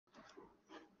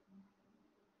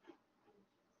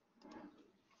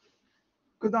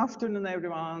Good afternoon,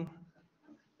 everyone.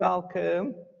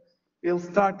 Welcome. We'll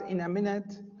start in a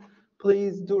minute.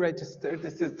 Please do register.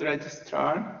 This is the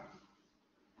registrar.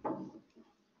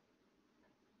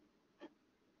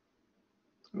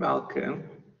 Welcome.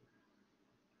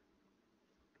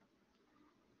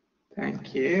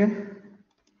 Thank you.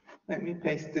 Let me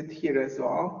paste it here as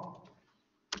well.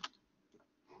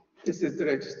 This is the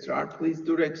registrar. Please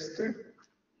do register.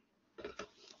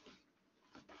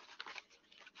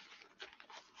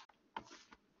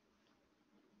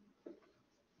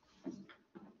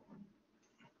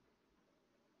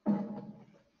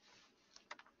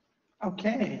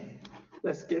 Okay,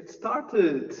 let's get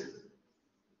started.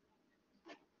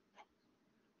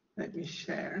 Let me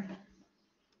share.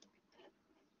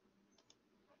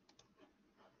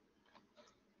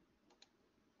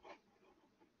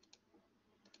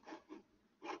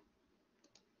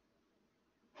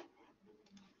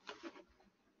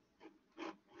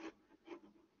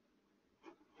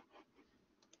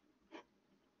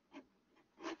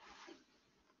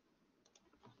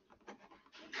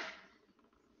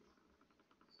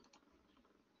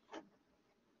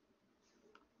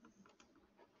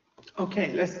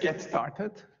 Okay, let's get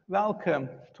started. Welcome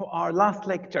to our last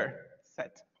lecture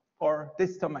set for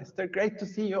this semester. Great to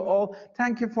see you all.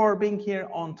 Thank you for being here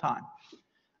on time.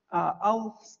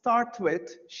 I'll start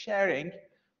with sharing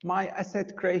my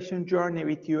asset creation journey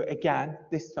with you again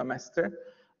this semester.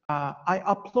 I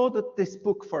uploaded this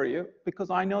book for you because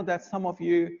I know that some of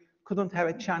you couldn't have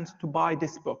a chance to buy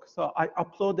this book. So I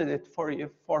uploaded it for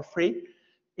you for free.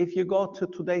 If you go to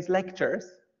today's lectures,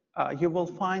 you will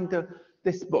find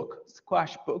this book,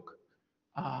 Squash book.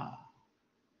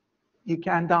 You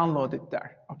can download it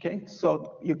there, okay?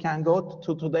 So you can go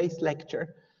to today's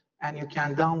lecture and you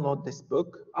can download this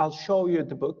book. I'll show you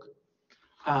the book,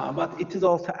 but it is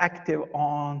also active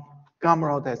on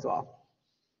Gumroad as well.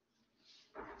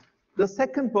 The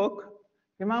second book,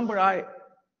 remember I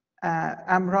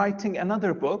am writing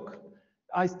another book.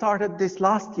 I started this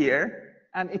last year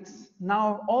and it's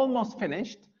now almost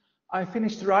finished. I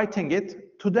finished writing it.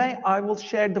 Today, I will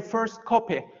share the first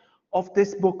copy of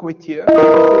this book with you.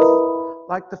 It's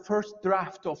like the first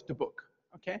draft of the book,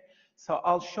 okay? So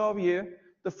I'll show you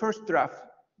the first draft.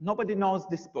 Nobody knows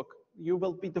this book. You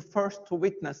will be the first to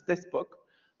witness this book.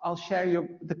 I'll share you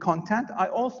the content. I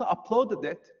also uploaded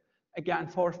it, again,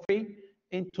 for free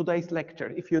in today's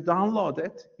lecture. If you download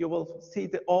it, you will see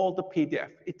all the PDF.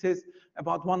 It is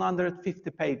about 150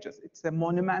 pages. It's a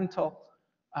monumental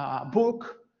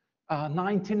book.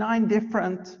 99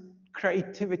 different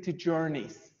creativity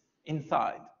journeys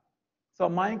inside. So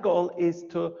my goal is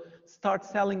to start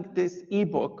selling this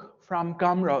ebook from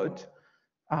Gumroad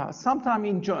sometime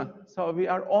in June. So we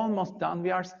are almost done.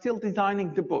 We are still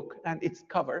designing the book and its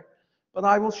cover, but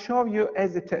I will show you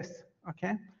as it is,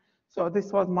 okay? So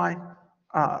this was my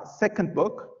second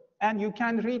book, and you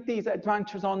can read these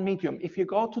adventures on Medium. If you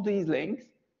go to these links,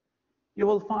 you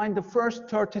will find the first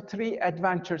 33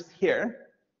 adventures here.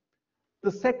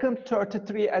 The second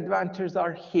 33 adventures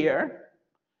are here,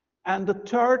 and the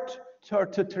third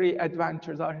 33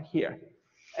 adventures are here.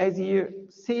 As you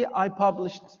see, I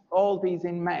published all these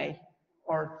in May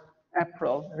or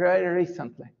April, very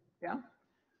recently, yeah?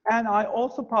 And I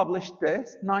also published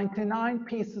this, 99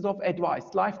 pieces of advice,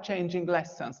 life-changing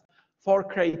lessons for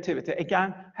creativity.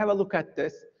 Again, have a look at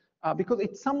this, because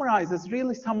it summarizes,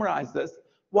 really summarizes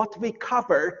what we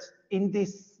covered in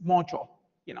this module.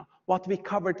 You know, what we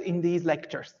covered in these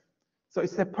lectures. So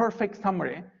it's a perfect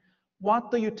summary. What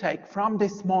do you take from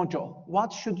this module?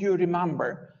 What should you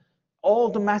remember? All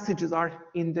the messages are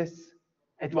in this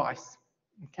advice,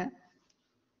 okay?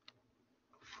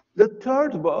 The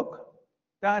third book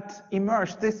that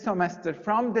emerged this semester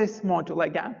from this module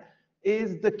again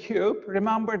is The Cube.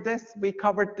 Remember this? We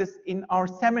covered this in our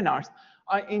seminars.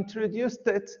 I introduced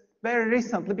it very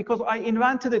recently because I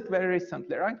invented it very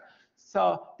recently, right?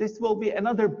 So this will be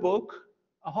another book.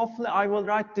 Hopefully I will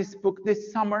write this book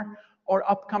this summer or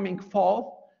upcoming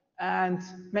fall and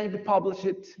maybe publish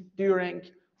it during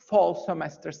fall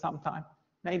semester sometime,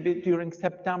 maybe during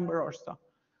September or so,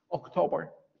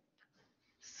 October.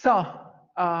 So,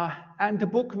 and the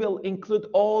book will include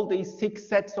all these 6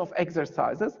 sets of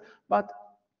exercises, but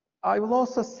I will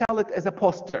also sell it as a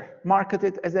poster, market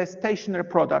it as a stationery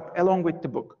product along with the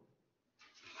book.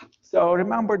 So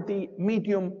remember the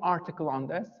Medium article on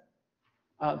this.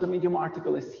 The Medium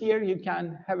article is here. You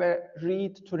can have a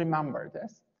read to remember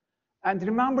this. And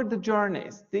remember the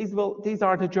journeys. These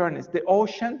are the journeys. The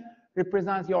ocean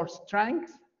represents your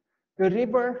strengths. The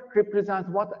river represents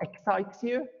what excites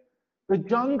you. The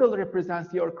jungle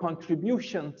represents your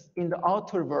contributions in the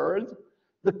outer world.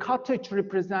 The cottage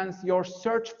represents your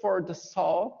search for the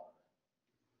soul,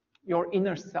 your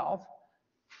inner self.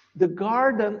 The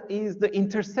garden is the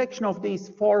intersection of these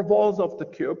four walls of the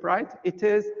cube, right? It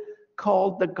is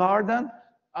called the garden.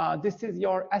 This is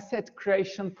your asset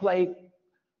creation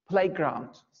playground.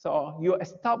 So you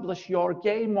establish your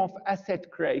game of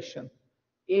asset creation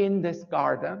in this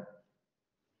garden.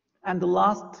 And the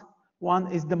last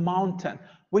one is the mountain,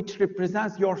 which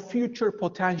represents your future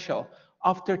potential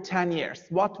after 10 years.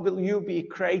 What will you be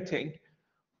creating,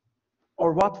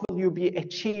 or what will you be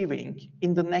achieving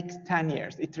in the next 10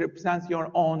 years? It represents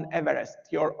your own Everest,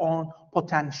 your own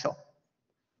potential.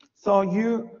 So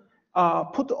you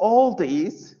put all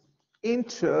these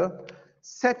into a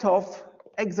set of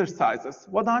exercises.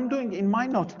 What I'm doing in my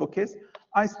notebook is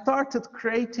I started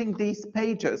creating these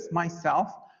pages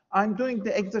myself. I'm doing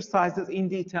the exercises in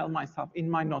detail myself in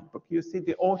my notebook. You see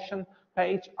the ocean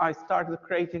page. I started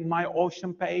creating my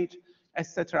ocean page,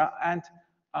 etc. And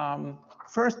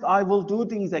first, I will do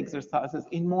these exercises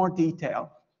in more detail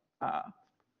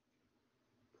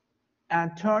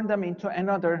and turn them into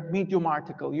another Medium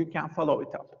article. You can follow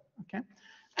it up, okay?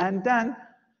 And then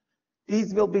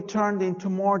these will be turned into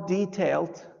more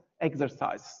detailed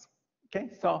exercises, okay?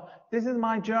 So this is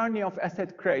my journey of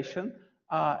asset creation.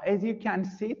 As you can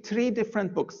see, 3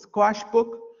 different books: Squash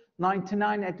Book,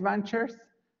 99 Adventures,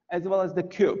 as well as the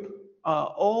Cube,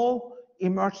 all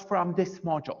emerged from this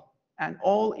module and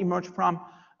all emerged from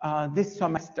this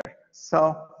semester.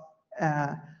 So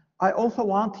I also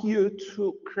want you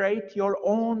to create your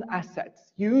own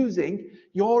assets using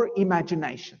your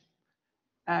imagination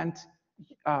and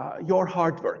your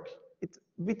hard work.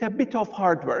 With a bit of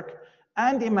hard work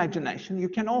and imagination, you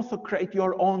can also create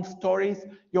your own stories,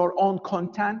 your own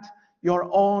content, your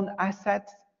own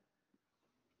assets.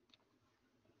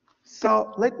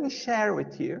 So let me share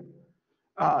with you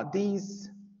these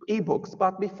ebooks.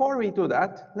 But before we do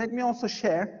that, let me also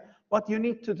share what you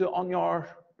need to do on your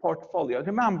portfolio.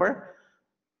 Remember,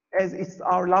 as it's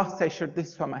our last session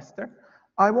this semester,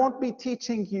 I won't be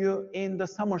teaching you in the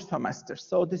summer semester.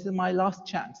 So this is my last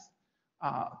chance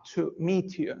to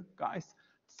meet you guys.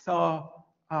 So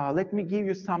let me give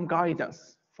you some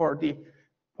guidance for the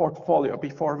portfolio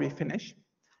before we finish.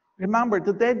 Remember,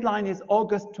 the deadline is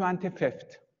August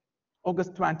 25th.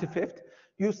 August 25th.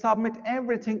 You submit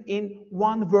everything in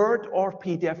one Word or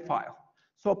PDF file.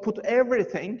 So put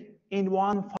everything in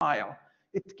one file.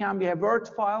 It can be a Word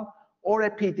file or a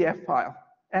PDF file,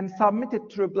 and submit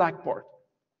it through Blackboard.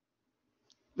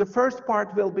 The first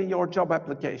part will be your job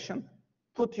application.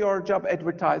 Put your job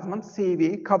advertisement,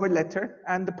 CV, cover letter,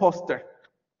 and the poster.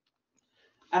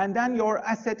 And then your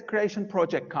asset creation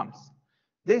project comes.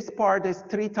 This part is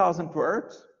 3,000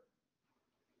 words.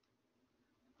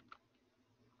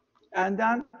 And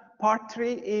then part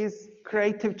 3 is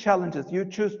creative challenges. You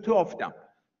choose 2 of them.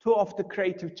 2 of the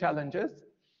creative challenges,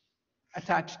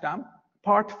 attach them.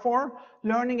 Part 4,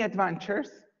 learning adventures.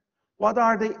 What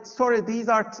are the, sorry, these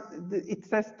are, it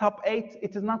says top 8.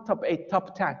 It is not top 8,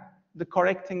 top 10. The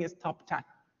correct thing is top 10.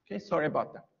 Okay, sorry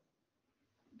about that.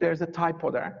 There's a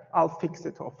typo there. I'll fix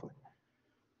it, hopefully.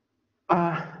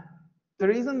 The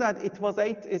reason that it was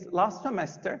 8 is last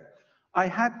semester, I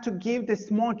had to give this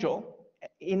module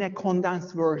in a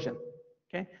condensed version,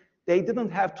 okay? They didn't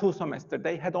have 2 semesters.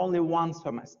 They had only 1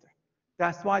 semester.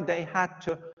 That's why they had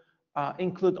to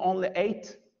include only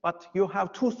 8, but you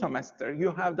have 2 semesters.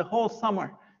 You have the whole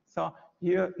summer. So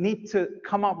you need to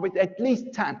come up with at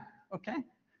least 10, okay?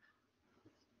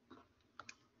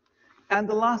 And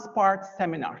the last part,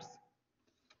 seminars.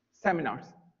 Seminars.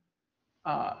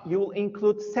 You will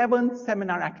include 7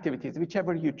 seminar activities,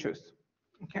 whichever you choose,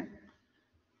 okay?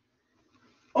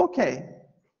 Okay.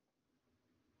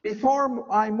 Before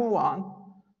I move on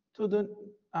to the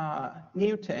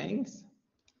new things,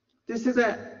 this is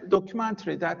a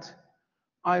documentary that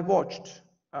I watched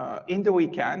in the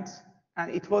weekend,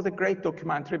 and it was a great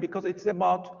documentary because it's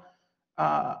about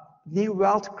new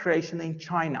wealth creation in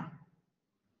China.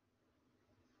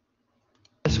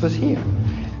 This was here.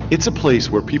 It's a place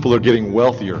where people are getting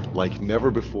wealthier like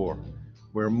never before,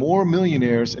 where more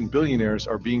millionaires and billionaires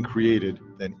are being created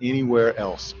than anywhere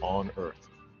else on Earth.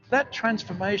 That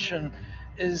transformation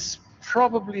is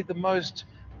probably the most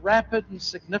rapid and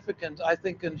significant, I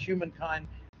think, in humankind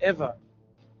ever.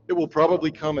 It will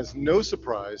probably come as no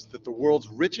surprise that the world's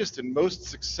richest and most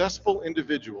successful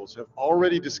individuals have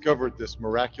already discovered this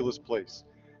miraculous place.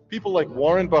 People like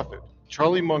Warren Buffett,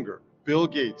 Charlie Munger, Bill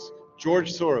Gates,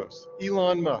 George Soros,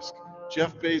 Elon Musk,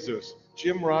 Jeff Bezos,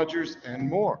 Jim Rogers, and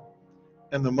more.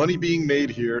 And the money being made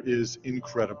here is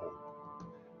incredible.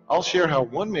 I'll share how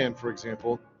one man, for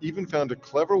example, even found a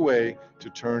clever way to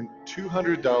turn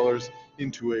 $200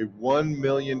 into a $1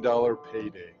 million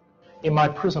payday. In my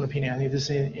personal opinion, it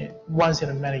is a once in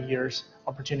a many years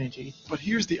opportunity. But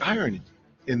here's the irony.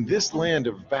 In this land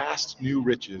of vast new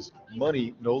riches,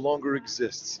 money no longer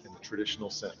exists in the traditional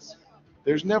sense.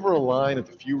 There's never a line at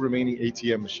the few remaining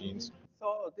ATM machines.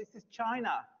 So this is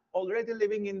China, already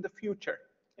living in the future.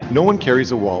 No one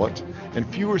carries a wallet, and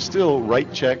fewer still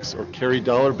write checks or carry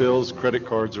dollar bills, credit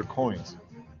cards, or coins.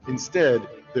 Instead,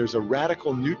 there's a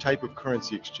radical new type of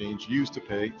currency exchange used to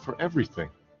pay for everything.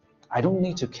 I don't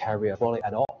need to carry a wallet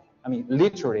at all. I mean,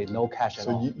 literally no cash at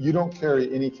all. So you don't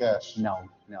carry any cash? No.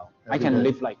 I Every can day?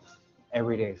 live like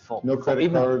every day full. No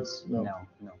credit cards? No.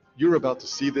 You're about to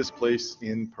see this place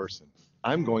in person.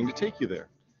 I'm going to take you there.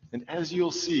 And as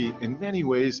you'll see, in many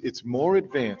ways, it's more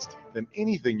advanced than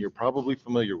anything you're probably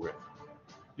familiar with.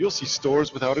 You'll see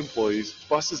stores without employees,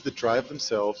 buses that drive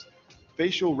themselves,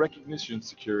 facial recognition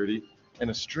security, and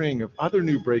a string of other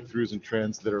new breakthroughs and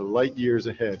trends that are light years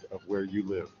ahead of where you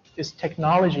live. This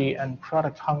technology and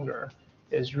product hunger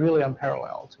is really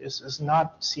unparalleled. It's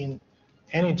not seen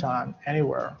anytime,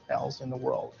 anywhere else in the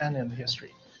world and in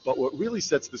history. But what really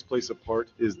sets this place apart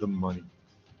is the money,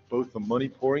 both the money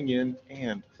pouring in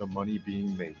and the money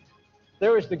being made.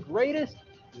 There is the greatest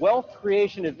wealth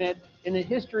creation event in the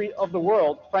history of the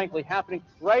world, frankly, happening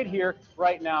right here,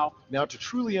 right now. Now, to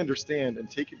truly understand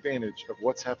and take advantage of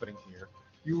what's happening here,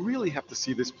 you really have to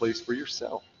see this place for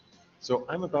yourself. So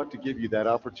I'm about to give you that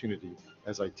opportunity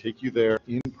as I take you there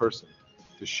in person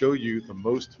to show you the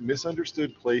most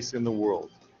misunderstood place in the world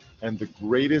and the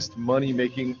greatest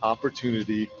money-making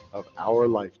opportunity of our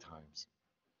lifetimes.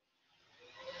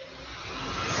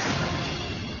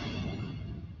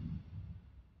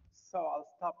 So I'll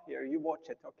stop here. You watch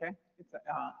it, okay?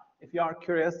 If you are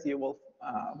curious, you will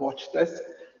watch this.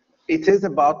 It is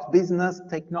about business,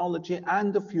 technology,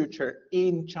 and the future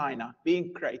in China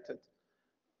being created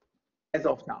as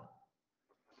of now.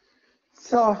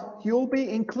 So you'll be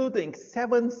including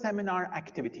 7 seminar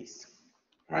activities,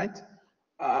 right?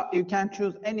 You can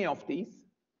choose any of these: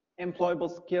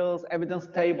 employable skills, evidence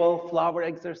table, flower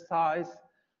exercise.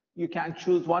 You can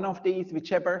choose one of these,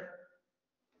 whichever.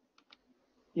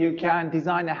 You can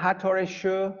design a hat or a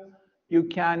shoe. You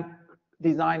can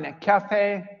design a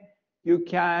cafe. You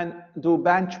can do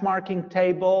benchmarking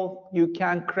table. You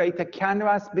can create a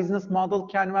canvas, business model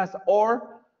canvas,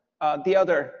 or the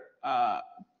other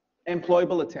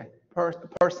employability,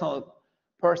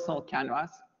 personal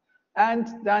canvas. And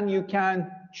then you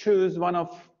can choose one of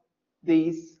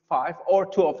these 5 or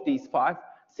 2 of these 5.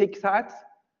 6 hats,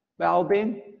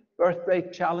 well-being, birthday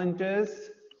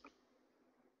challenges,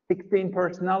 16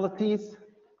 personalities,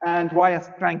 and why a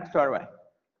strength survey.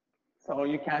 So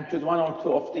you can choose 1 or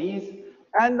 2 of these.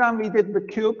 And then we did the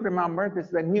cube. Remember, this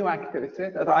is a new activity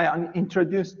that I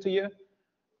introduced to you.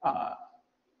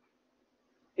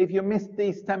 If you missed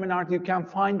these seminars, you can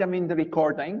find them in the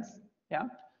recordings. Yeah.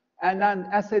 And then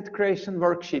asset creation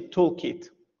worksheet toolkit.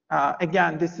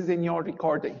 Again, this is in your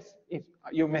recordings if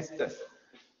you missed this.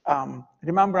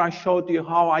 Remember, I showed you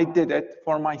how I did it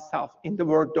for myself in the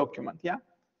Word document. Yeah.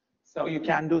 So you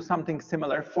can do something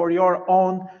similar for your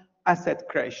own asset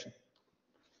creation.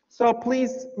 So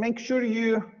please make sure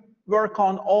you work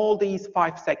on all these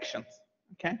 5 sections,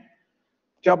 okay?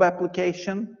 Job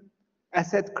application,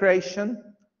 asset creation,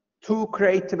 2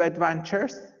 creative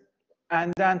adventures,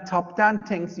 and then top 10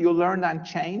 things you learned and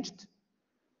changed.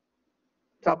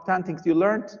 Top 10 things you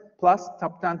learned, plus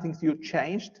top 10 things you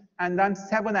changed, and then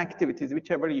 7 activities,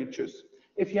 whichever you choose.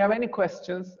 If you have any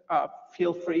questions,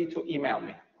 feel free to email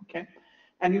me, okay?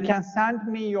 And you can send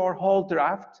me your whole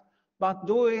draft, but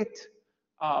do it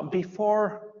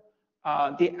before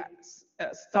the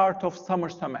start of summer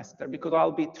semester, because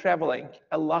I'll be traveling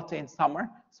a lot in summer.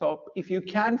 So if you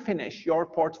can finish your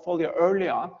portfolio early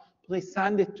on, please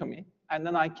send it to me, and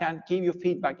then I can give you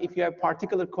feedback. If you have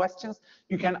particular questions,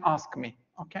 you can ask me,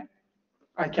 okay?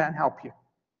 I can help you.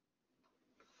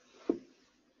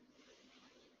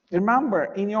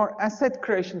 Remember, in your asset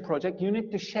creation project, you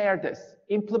need to share this.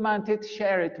 Implement it,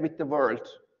 share it with the world.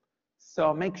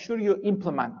 So make sure you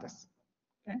implement this.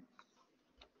 Okay?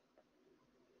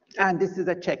 And this is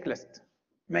a checklist.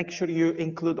 Make sure you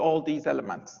include all these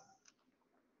elements.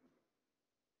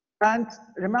 And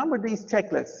remember these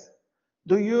checklists.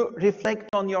 Do you reflect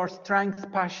on your strengths,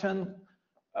 passion,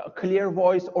 clear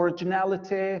voice,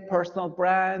 originality, personal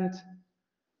brand?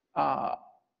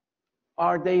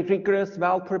 Are they rigorous,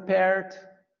 well prepared?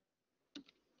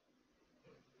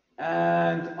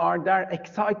 And are there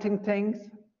exciting things?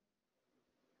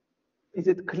 Is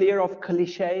it clear of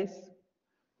cliches?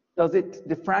 Does it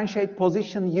differentiate,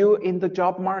 position you in the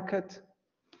job market?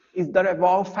 Is there a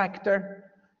wow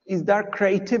factor? Is there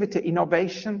creativity,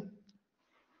 innovation?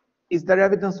 Is there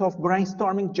evidence of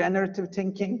brainstorming, generative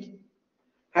thinking?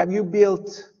 Have you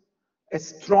built a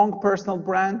strong personal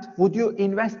brand? Would you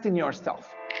invest in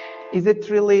yourself? Is it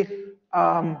really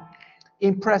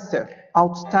impressive,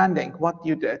 outstanding what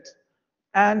you did?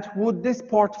 And would this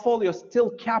portfolio still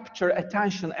capture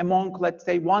attention among, let's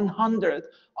say, 100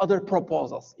 other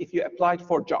proposals if you applied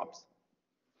for jobs?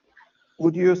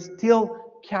 Would you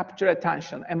still capture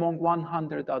attention among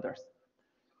 100 others?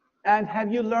 And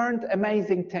have you learned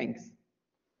amazing things?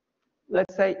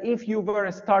 Let's say if you were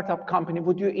a startup company,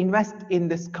 would you invest in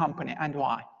this company and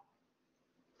why?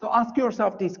 So ask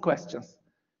yourself these questions.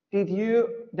 Did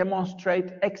you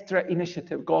demonstrate extra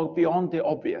initiative, go beyond the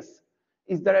obvious?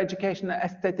 Is there education,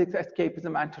 aesthetics,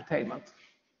 escapism, entertainment?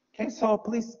 Okay, so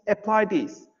please apply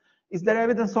these. Is there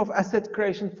evidence of asset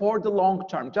creation for the long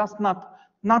term? Just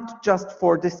not just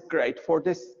for this grade, for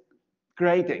this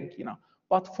grading,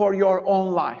 but for your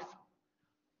own life.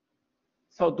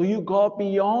 So do you go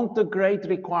beyond the grade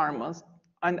requirements,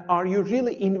 and are you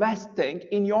really investing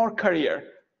in your career,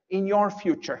 in your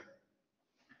future?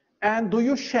 And do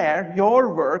you share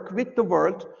your work with the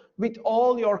world with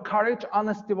all your courage,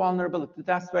 honesty, vulnerability?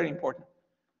 That's very important.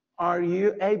 Are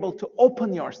you able to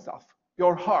open yourself,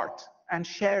 your heart, and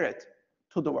share it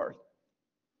to the world?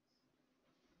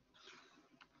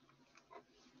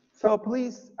 So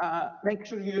please make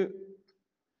sure you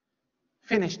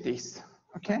finish these,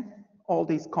 okay? All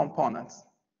these components.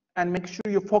 And make sure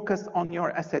you focus on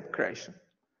your asset creation.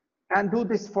 And do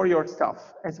this for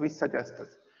yourself, as we suggested.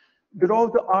 Grow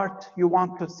the art you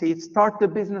want to see, start the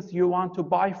business you want to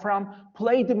buy from,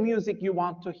 play the music you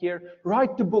want to hear,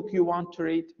 write the book you want to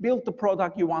read, build the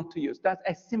product you want to use. That's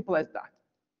as simple as that.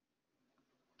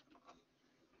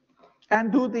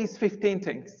 And do these 15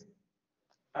 things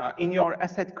in your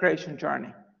asset creation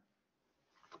journey.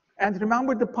 And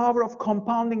remember the power of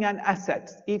compounding an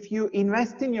asset. If you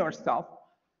invest in yourself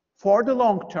for the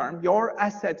long term, your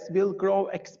assets will grow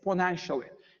exponentially.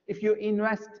 If you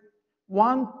invest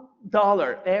 $1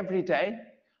 every day,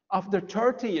 after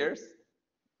 30 years,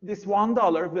 this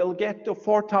 $1 will get to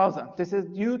 4,000. This is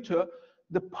due to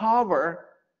the power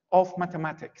of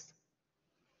mathematics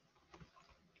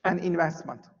and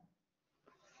investment.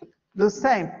 The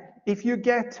same, if you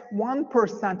get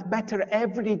 1% better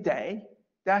every day,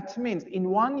 that means in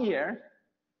 1 year,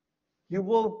 you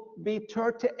will be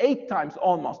 38 times,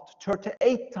 almost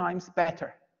 38 times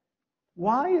better.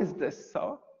 Why is this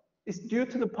so? It's due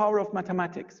to the power of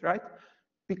mathematics, right?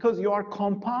 Because you are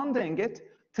compounding it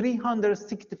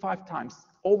 365 times,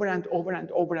 over and over and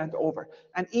over and over.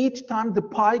 And each time the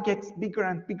pie gets bigger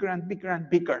and bigger and bigger and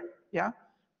bigger, yeah?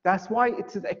 That's why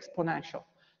it is exponential.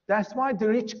 That's why the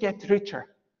rich get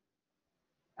richer.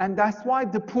 And that's why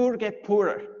the poor get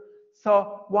poorer.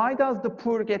 So why does the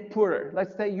poor get poorer?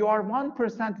 Let's say you are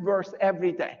 1% worse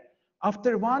every day.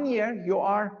 After 1 year, you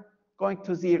are going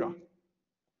to zero.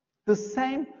 The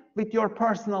same with your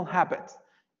personal habits.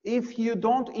 If you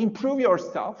don't improve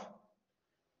yourself,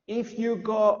 if you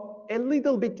go a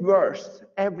little bit worse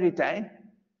every day,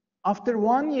 after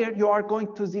 1 year, you are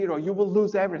going to zero. You will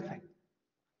lose everything.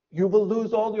 You will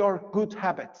lose all your good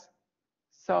habits.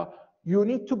 So you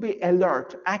need to be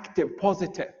alert, active,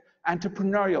 positive,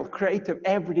 entrepreneurial, creative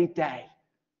every day.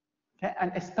 Okay?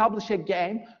 And establish a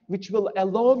game which will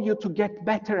allow you to get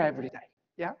better every day.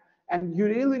 Yeah? And you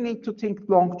really need to think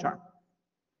long term.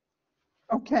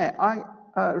 Okay, I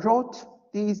wrote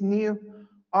these new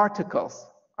articles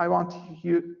I want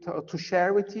you to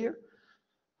share with you.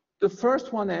 The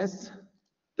first one is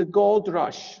the gold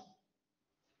rush.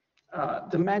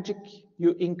 The magic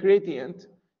ingredient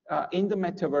in the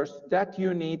metaverse that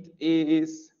you need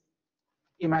is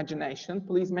imagination.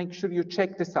 Please make sure you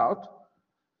check this out.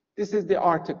 This is the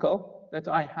article that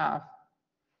I have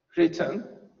written.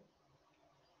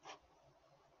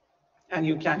 And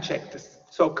you can check this.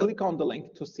 So click on the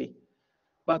link to see.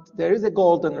 But there is a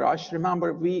golden rush.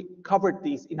 Remember, we covered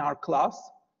these in our class.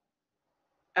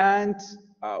 And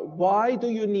why do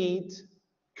you need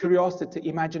curiosity,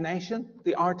 imagination?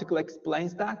 The article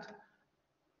explains that.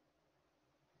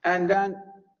 And then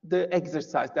the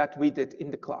exercise that we did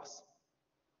in the class.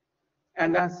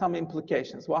 And then some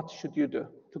implications. What should you do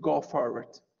to go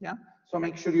forward? Yeah. So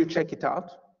make sure you check it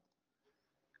out.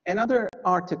 Another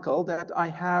article that I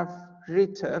have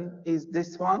written is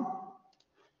this one.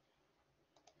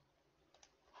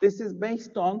 This is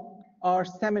based on our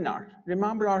seminar.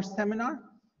 Remember our seminar?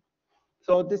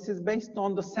 So this is based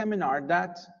on the seminar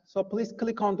that, so please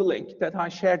click on the link that I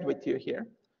shared with you here.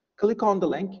 Click on the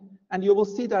link And you will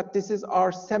see that this is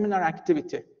our seminar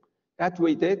activity that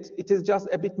we did. It is just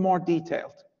a bit more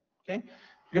detailed, okay?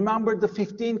 Remember the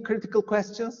 15 critical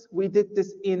questions? We did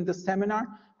this in the seminar,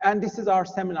 and this is our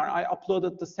seminar. I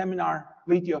uploaded the seminar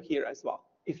video here as well,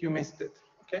 if you missed it,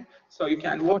 okay? So you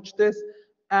can watch this,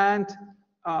 and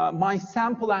my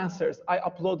sample answers, I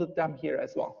uploaded them here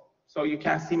as well. So you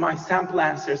can see my sample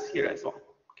answers here as well,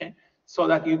 okay? So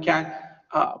that you can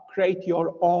create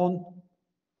your own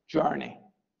journey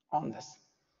on this.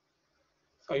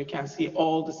 So you can see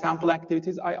all the sample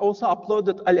activities. I also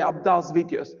uploaded Ali Abdal's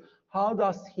videos. How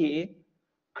does he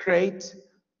create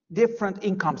different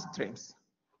income streams?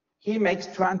 He makes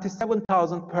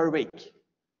 27,000 per week.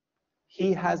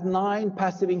 He has 9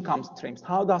 passive income streams.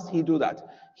 How does he do that?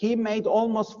 He made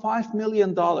almost $5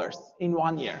 million in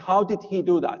 1 year. How did he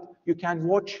do that? You can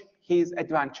watch his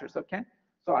adventures, okay?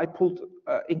 So I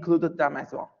included them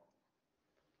as well.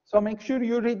 So make sure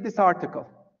you read this article.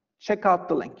 Check out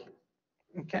the link,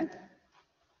 okay?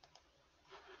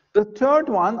 The third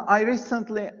one, I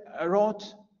recently wrote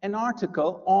an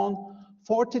article on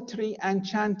 43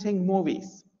 enchanting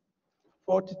movies.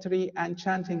 43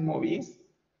 enchanting movies.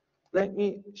 Let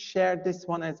me share this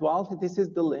one as well. This is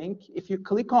the link. If you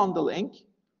click on the link,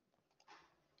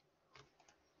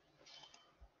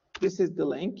 this is the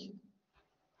link.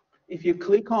 If you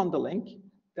click on the link,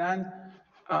 then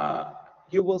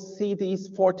you will see these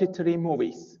 43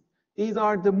 movies. These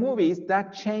are the movies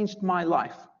that changed my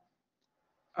life.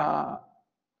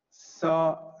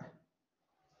 So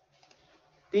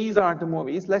these are the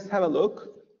movies. Let's have a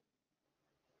look.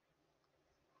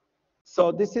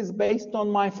 So this is based on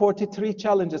my 43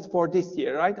 challenges for this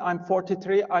year, right? I'm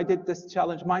 43. I did this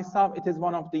challenge myself. It is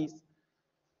one of these.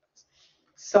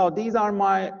 So these are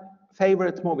my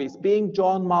favorite movies. Being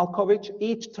John Malkovich,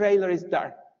 each trailer is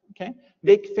there, okay?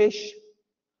 Big Fish,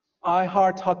 I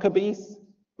Heart Huckabees,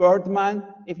 Birdman,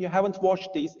 if you haven't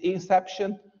watched these,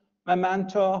 Inception,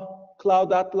 Memento,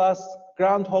 Cloud Atlas,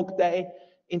 Groundhog Day,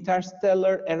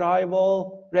 Interstellar,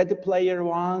 Arrival, Ready Player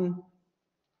One,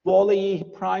 WALL-E,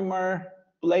 Primer,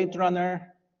 Blade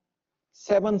Runner,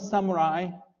 Seven Samurai,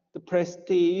 The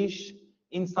Prestige,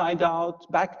 Inside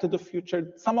Out, Back to the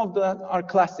Future. Some of them are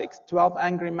classics, 12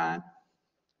 Angry Men,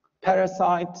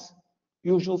 Parasite,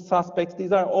 Usual Suspects.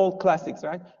 These are all classics,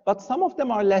 right? But some of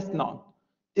them are less known.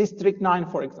 District 9,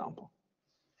 for example.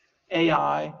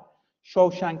 AI,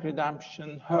 Shawshank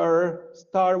Redemption, Her,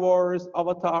 Star Wars,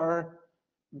 Avatar,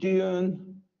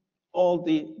 Dune, all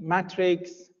the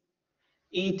Matrix,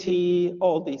 E.T.,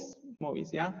 all these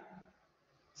movies, yeah?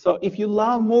 So if you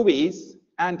love movies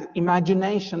and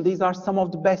imagination, these are some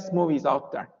of the best movies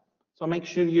out there. So make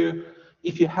sure you,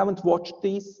 if you haven't watched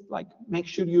these, like make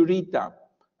sure you read them,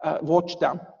 watch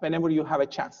them whenever you have a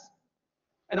chance.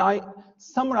 And I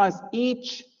summarize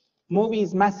each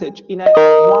movie's message in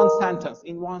one sentence,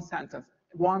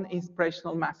 one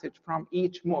inspirational message from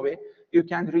each movie. You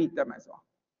can read them as well,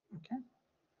 okay?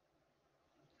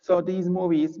 So these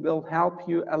movies will help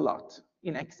you a lot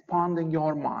in expanding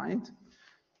your mind.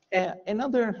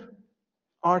 Another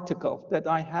article that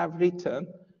I have written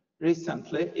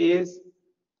recently is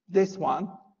this one.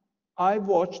 I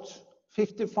watched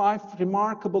 55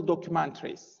 remarkable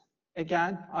documentaries.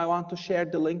 Again, I want to share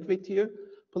the link with you.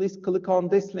 Please click on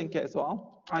this link as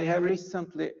well. I have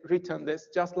recently written this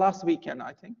just last weekend,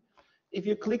 I think. If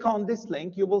you click on this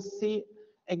link, you will see,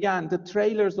 again, the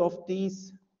trailers of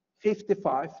these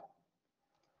 55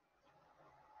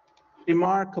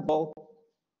 remarkable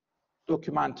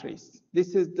documentaries.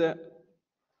 This is the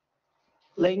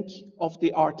link of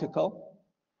the article.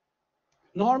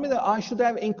 Normally, I should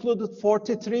have included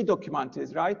 43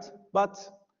 documentaries, right? But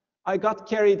I got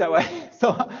carried away,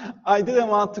 so I didn't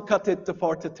want to cut it to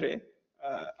 43.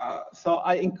 So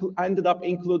I ended up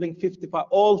including 55,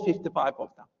 all 55 of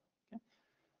them. Okay?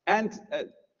 And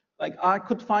like I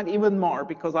could find even more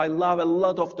because I love a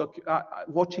lot of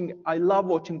I love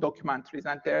watching documentaries,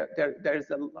 and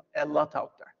there's a lot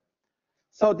out there.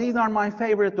 So these are my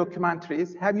favorite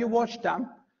documentaries. Have you watched them?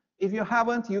 If you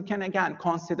haven't, you can again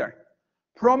consider.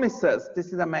 Promises,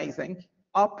 this is amazing.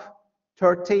 Up,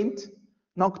 13th,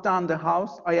 Knock Down the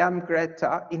House, I Am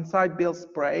Greta, Inside Bill's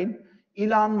Brain,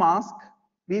 Elon Musk,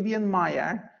 Vivian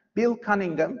Maier, Bill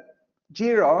Cunningham,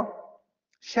 Jiro,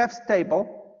 Chef's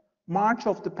Table, March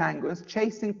of the Penguins,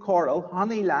 Chasing Coral,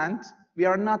 Honeyland, We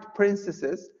Are Not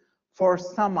Princesses, For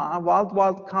Sama, Wild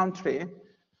Wild Country,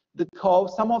 The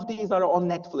Cove. Some of these are on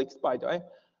Netflix, by the way.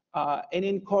 An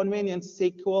Inconvenient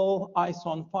Sequel, Ice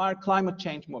on Fire, climate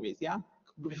change movies, yeah?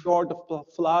 Before the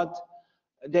Flood,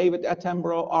 David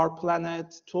Attenborough, Our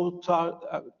Planet,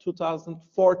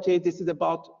 2040. This is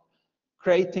about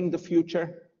creating the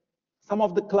future. Some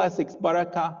of the classics,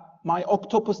 Baraka, My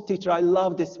Octopus Teacher, I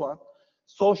love this one.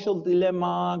 Social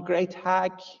Dilemma, Great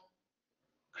Hack,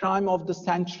 Crime of the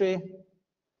Century.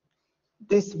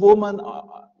 This woman,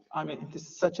 I mean, it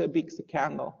is such a big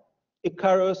scandal.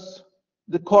 Icarus,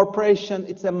 The Corporation,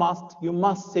 it's a must. You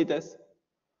must see this.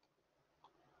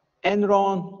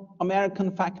 Enron,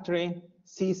 American Factory,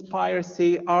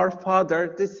 Seaspiracy, Our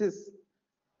Father. This is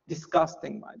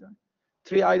disgusting, by the way.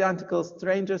 Three Identical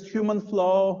Strangers, Human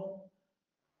Flow,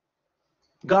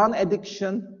 Gun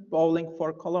Addiction, Bowling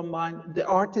for Columbine. The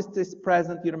Artist is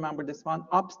Present, you remember this one.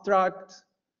 Abstract,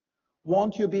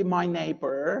 Won't You Be My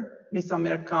Neighbor, Miss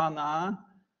Americana,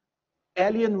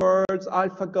 Alien Words,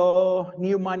 AlphaGo,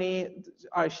 New Money,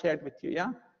 I shared with you,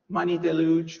 yeah? Money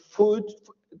Deluge, Food,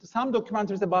 some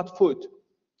documentaries about food.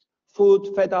 Food,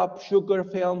 Fed Up, Sugar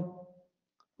Film,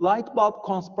 Light Bulb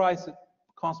Conspiracy,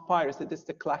 this is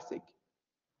the classic.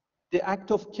 The Act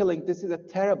of Killing, this is a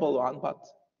terrible one, but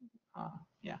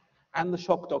yeah, and The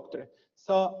Shock Doctrine.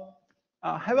 So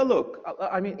have a look.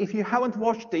 I mean, if you haven't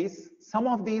watched these, some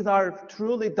of these are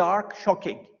truly dark,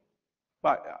 shocking,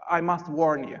 but I must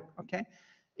warn you, okay?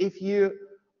 If you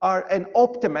are an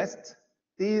optimist,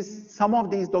 some of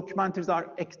these documentaries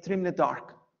are extremely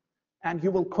dark, and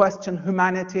you will question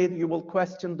humanity, you will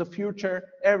question the future,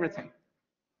 everything.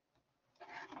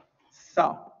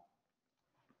 So,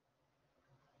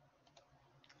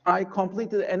 I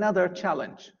completed another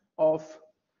challenge of,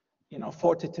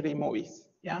 43 movies,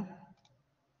 yeah?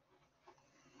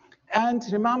 And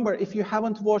remember, if you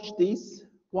haven't watched these,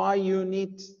 why you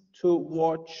need to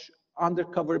watch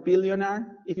Undercover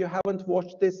Billionaire. If you haven't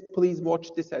watched this, please watch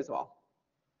this as well.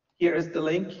 Here is the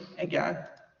link again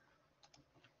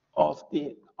of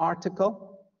the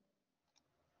article.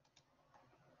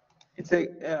 It's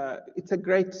a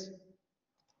great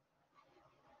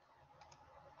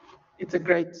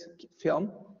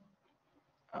film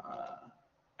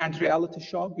and reality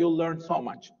show. You'll learn so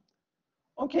much.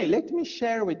 Okay, let me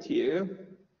share with you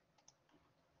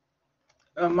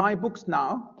my books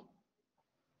now.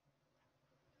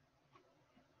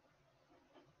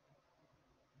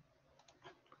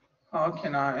 How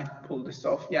can I pull this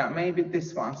off? Yeah, maybe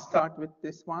this one. Start with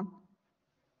this one.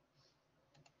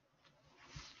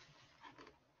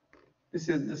 This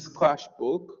is the Squash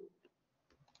book.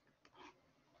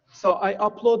 So I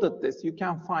uploaded this. You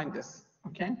can find this,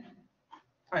 okay?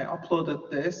 I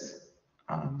uploaded this.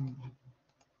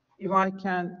 If I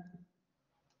can,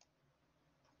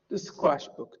 the Squash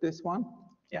book, this one,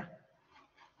 yeah.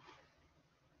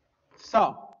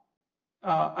 So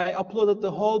I uploaded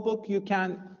the whole book. You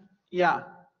can, yeah,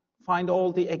 find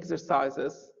all the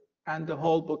exercises and the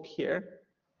whole book here.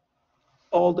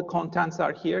 All the contents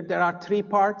are here. There are 3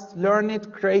 parts: learn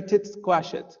it, create it,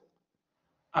 squash it.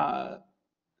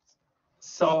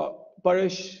 So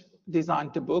Barish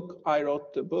designed the book, I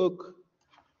wrote the book,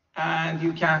 and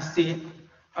you can see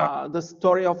the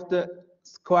story of the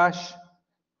squash,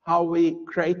 how we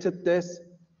created this.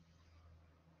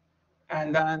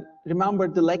 And then remember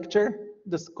the lecture,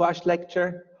 the squash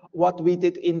lecture, what we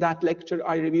did in that lecture,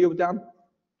 I reviewed them,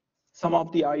 some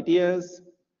of the ideas,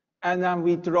 and then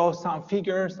we draw some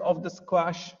figures of the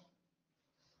squash.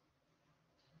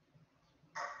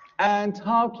 And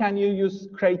how can you use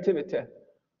creativity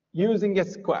using a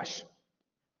squash?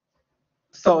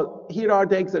 So here are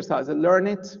the exercises. Learn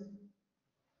it.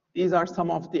 These are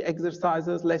some of the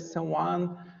exercises. Lesson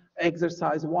 1,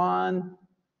 exercise 1,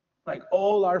 like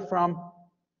all are from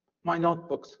my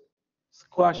notebooks,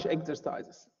 squash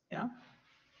exercises, yeah?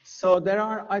 So there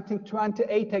are, I think,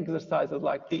 28 exercises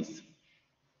like this.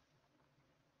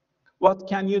 What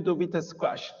can you do with a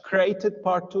squash? Created,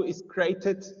 part 2 is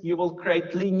created. You will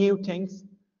create new things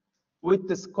with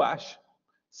the squash.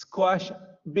 Squash,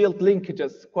 build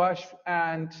linkages, squash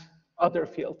and other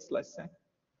fields, let's say.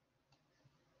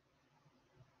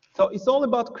 So it's all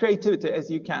about creativity,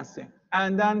 as you can see.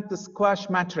 And then the squash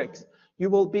matrix. You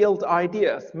will build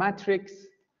ideas, matrix,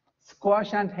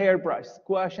 squash and hairbrush,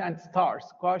 squash and stars,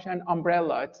 squash and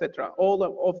umbrella, etc. All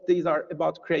of these are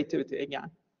about creativity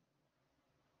again.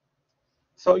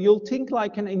 So you'll think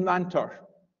like an inventor.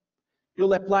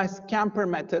 You'll apply scamper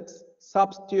methods,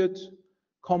 substitute,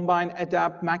 combine,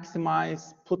 adapt,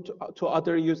 maximize, put to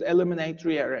other use, eliminate,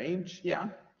 rearrange, yeah?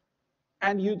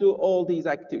 And you do all these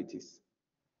activities.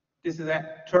 This is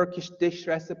a Turkish dish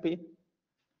recipe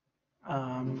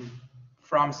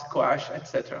from squash,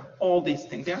 etc. All these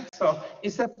things, yeah? So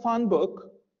it's a fun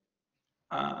book.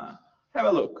 Have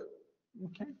a look,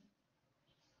 okay?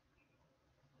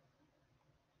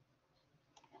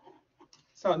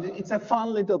 So it's a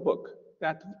fun little book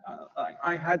that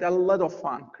I had a lot of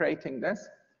fun creating this.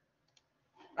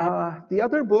 The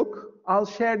other book, I'll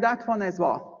share that one as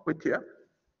well with you.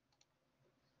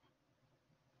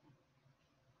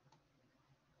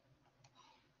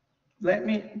 Let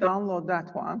me download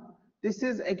that one. This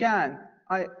is, again,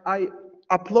 I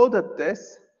uploaded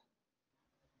this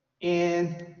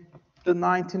in the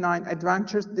 99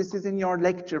 Adventures. This is in your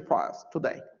lecture files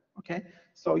today, okay?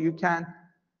 So you can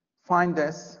find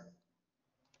this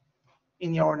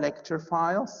in your lecture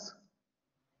files.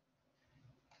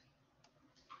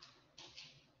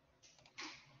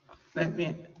 Let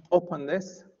me open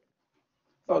this.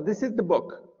 So this is the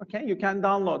book, okay? You can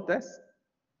download this.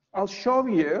 I'll show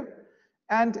you.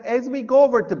 And as we go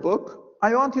over the book,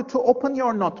 I want you to open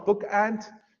your notebook and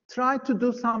try to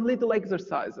do some little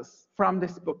exercises from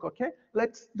this book, okay?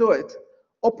 Let's do it.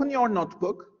 Open your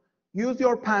notebook, use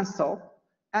your pencil,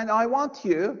 and I want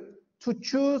you to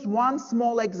choose one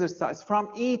small exercise from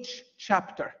each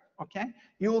chapter, okay?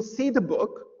 You will see the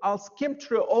book. I'll skim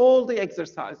through all the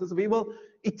exercises.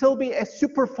 It'll be a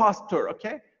super fast tour,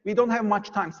 okay? We don't have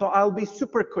much time, so I'll be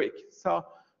super quick. So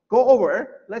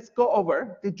let's go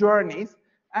over the journeys,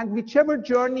 and whichever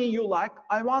journey you like,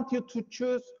 I want you to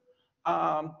choose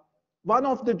one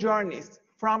of the journeys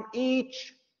from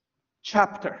each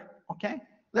chapter, okay?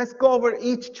 Let's go over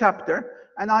each chapter,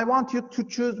 and I want you to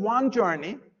choose one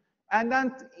journey, and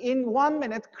then in 1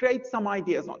 minute, create some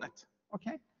ideas on it,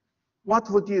 okay? What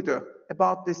would you do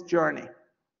about this journey?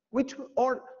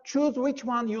 Or choose which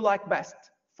one you like best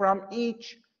from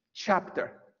each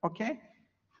chapter, okay?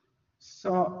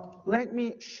 So let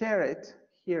me share it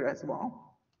here as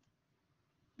well.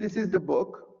 This is the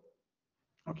book,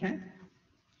 okay?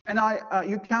 And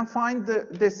you can find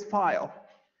this file.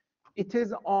 It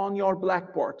is on your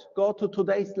Blackboard. Go to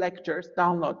today's lectures,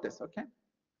 download this, okay?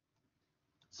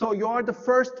 So you are the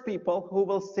first people who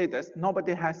will see this.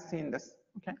 Nobody has seen this,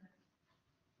 okay?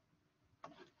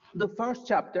 The first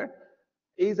chapter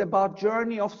is about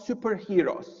journey of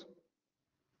superheroes.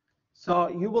 So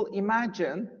you will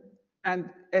imagine, and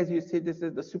as you see, this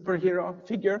is the superhero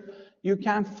figure. You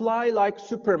can fly like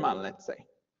Superman, let's say.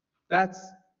 That's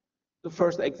the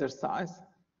first exercise.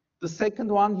 The second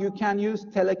one, you can use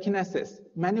telekinesis,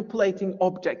 manipulating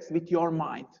objects with your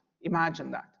mind.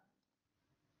 Imagine that.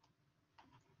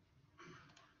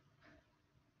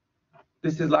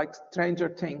 This is like Stranger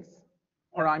Things,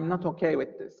 or I'm not okay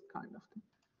with this kind of thing.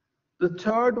 The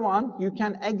third one, you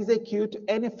can execute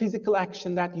any physical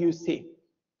action that you see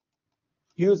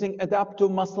using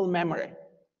adaptive muscle memory.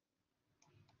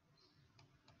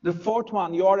 The fourth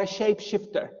one, you are a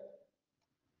shapeshifter.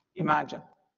 Imagine.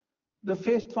 The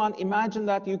fifth one, imagine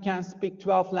that you can speak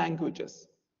 12 languages.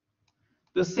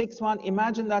 The sixth one,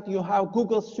 imagine that you have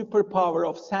Google's superpower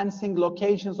of sensing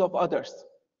locations of others.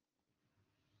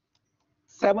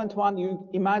 Seventh one, you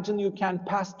imagine you can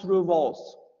pass through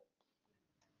walls.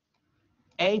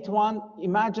 Eighth one,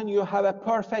 imagine you have a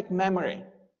perfect memory.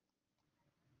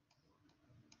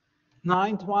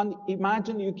 Ninth one,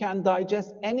 imagine you can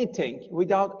digest anything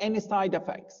without any side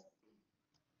effects.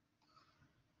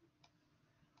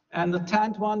 And the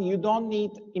 10th one,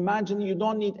 imagine you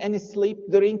don't need any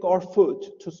sleep, drink, or food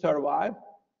to survive.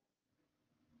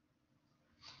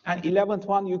 And 11th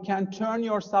one, you can turn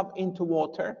yourself into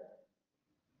water.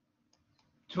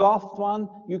 12th one,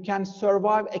 you can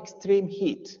survive extreme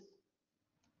heat.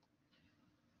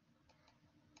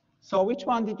 So which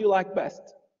one did you like best?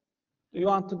 Do you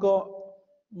want to go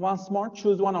once more?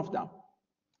 Choose one of them.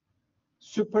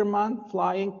 Superman,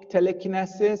 flying,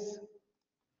 telekinesis.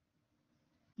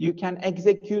 You can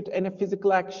execute any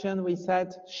physical action. We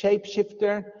said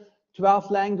shapeshifter,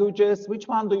 12 languages. Which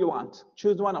one do you want?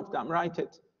 Choose one of them, write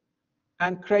it,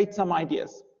 and create some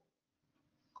ideas.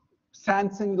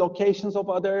 Sensing locations of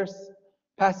others,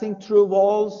 passing through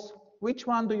walls. Which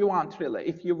one do you want, really,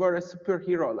 if you were a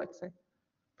superhero, let's say?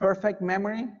 Perfect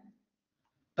memory,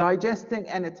 digesting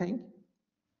anything,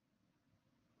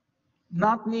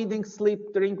 not needing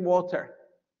sleep, drink, water,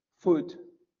 food.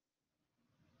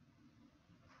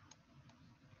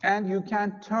 And you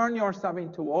can turn yourself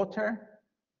into water.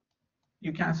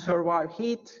 You can survive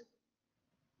heat.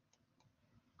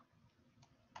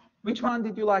 Which one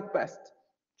did you like best?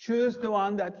 Choose the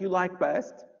one that you like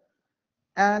best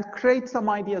and create some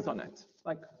ideas on it.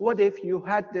 Like, what if you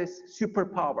had this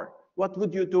superpower? What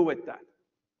would you do with that?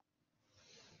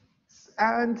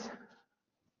 And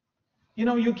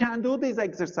you can do these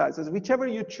exercises, whichever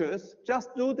you choose,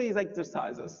 just do these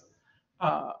exercises.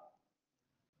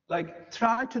 Like,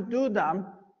 try to do them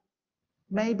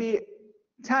maybe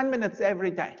 10 minutes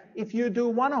every day. If you do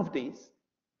one of these,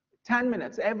 10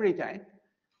 minutes every day,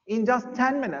 in just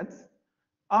 10 minutes,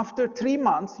 after 3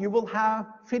 months, you will have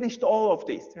finished all of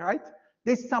these, right?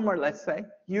 This summer, let's say,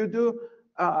 you do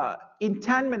in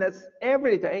 10 minutes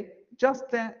every day,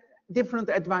 just a different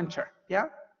adventure, yeah?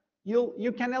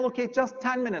 You can allocate just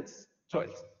 10 minutes to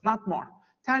it, not more.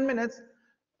 10 minutes,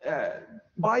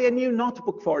 buy a new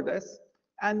notebook for this,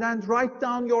 and then write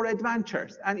down your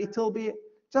adventures, and it will be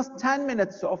just 10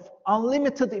 minutes of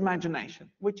unlimited imagination,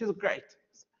 which is great.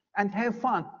 And have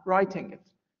fun writing it.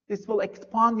 This will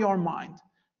expand your mind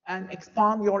and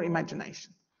expand your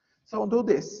imagination. So do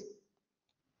this.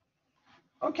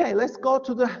 Okay, let's go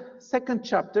to the second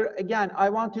chapter. Again, I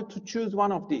want you to choose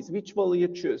one of these. Which will you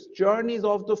choose? Journeys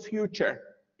of the Future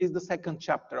is the second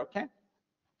chapter, okay?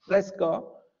 Let's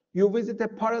go. You visit a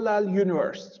parallel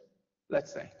universe,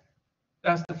 let's say.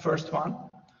 That's the first one.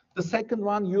 The second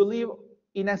one, you live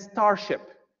in a starship.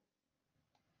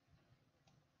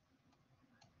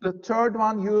 The third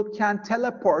one, you can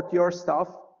teleport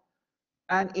yourself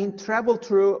and travel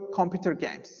through computer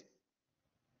games.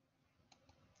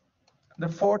 The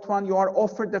fourth one, you are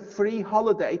offered a free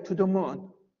holiday to the moon.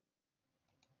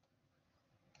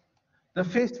 The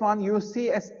fifth one, you see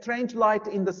a strange light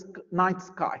in the night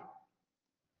sky.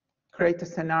 Create a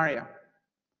scenario.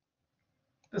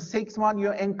 The sixth one,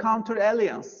 you encounter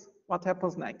aliens. What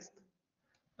happens next?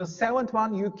 The seventh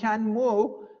one, you can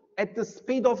move at the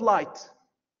speed of light.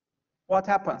 What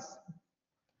happens?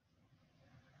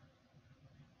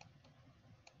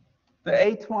 The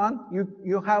eighth one,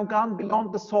 you have gone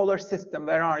beyond the solar system.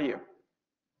 Where are you?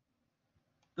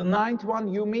 The ninth one,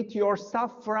 you meet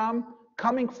yourself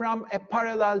coming from a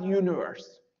parallel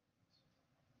universe.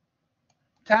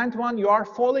 10th one, you are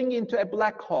falling into a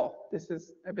black hole. This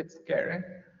is a bit scary.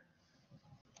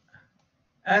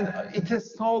 And it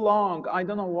is so long. I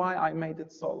don't know why I made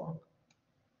it so long.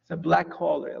 It's a black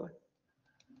hole, really.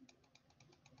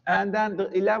 And then the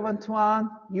 11th one,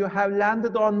 you have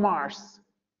landed on Mars.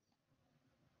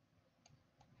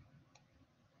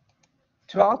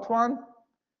 12th one,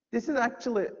 this is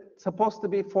actually supposed to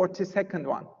be 42nd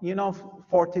one. You know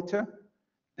 42?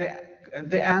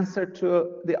 The answer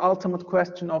to the ultimate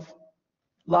question of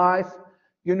life,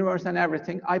 universe, and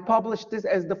everything. I published this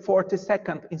as the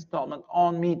 42nd installment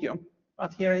on Medium,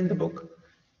 but here in the book,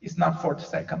 it's not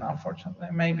 42nd, unfortunately.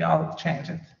 Maybe I'll change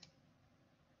it.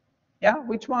 Yeah,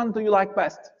 which one do you like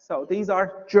best? So these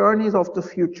are journeys of the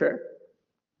future.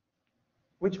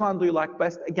 Which one do you like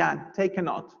best? Again, take a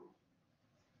note.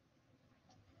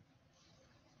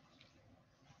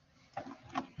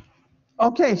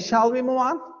 Okay, shall we move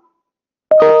on?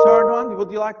 The third one,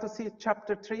 would you like to see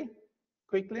chapter 3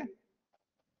 quickly?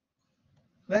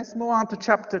 Let's move on to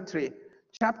chapter 3.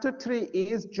 Chapter 3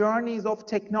 is journeys of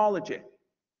technology.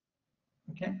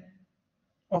 Okay?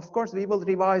 Of course, we will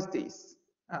revise these.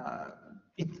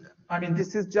 I mean,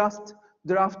 this is just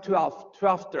draft 12th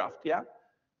draft, yeah?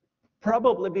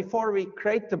 Probably before we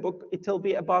create the book, it will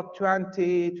be about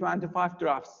 20, 25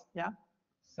 drafts, yeah?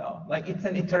 So, like, it's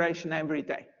an iteration every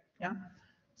day, yeah?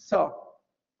 So,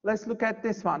 let's look at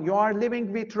this one. You are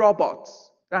living with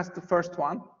robots. That's the first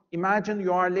one. Imagine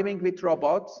you are living with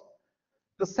robots.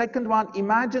 The second one,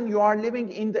 imagine you are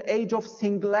living in the age of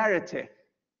singularity.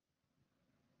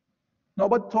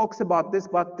 Nobody talks about this,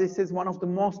 but this is one of the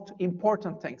most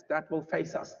important things that will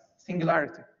face us,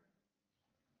 singularity.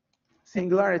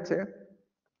 Singularity,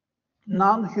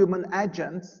 non-human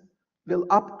agents will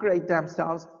upgrade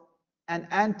themselves and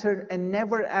enter a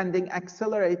never-ending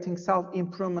accelerating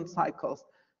self-improvement cycles.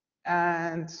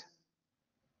 And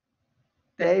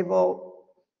they will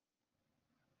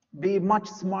be much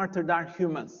smarter than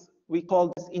humans. We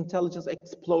call this intelligence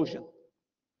explosion.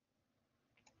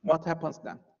 What happens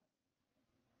then?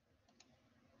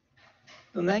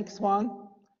 The next one,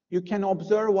 you can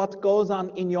observe what goes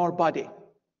on in your body.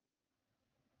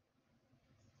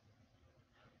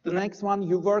 The next one,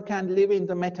 you work and live in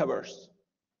the metaverse.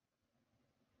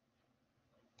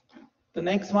 The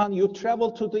next one, you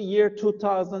travel to the year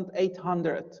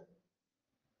 2800.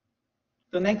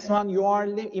 The next one,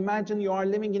 imagine you are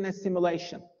living in a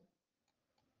simulation.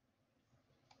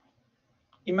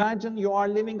 Imagine you are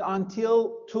living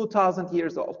until 2000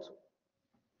 years old.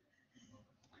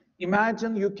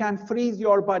 Imagine you can freeze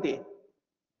your body.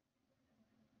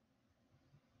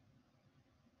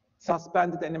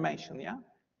 Suspended animation, yeah?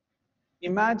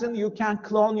 Imagine you can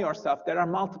clone yourself. There are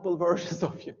multiple versions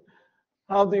of you.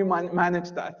 How do you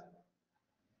manage that?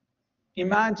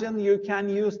 Imagine you can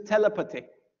use telepathy.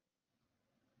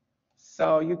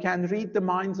 So you can read the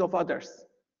minds of others.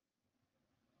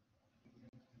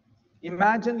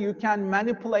 Imagine you can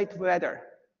manipulate weather.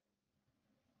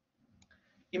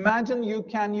 Imagine you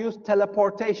can use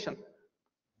teleportation,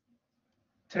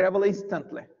 travel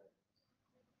instantly.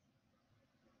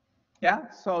 Yeah,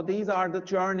 so these are the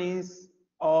journeys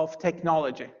of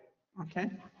technology, okay?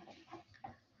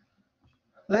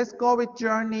 Let's go with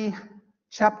journey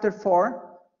chapter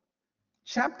 4.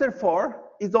 Chapter 4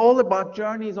 is all about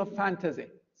journeys of fantasy.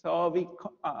 So we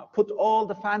put all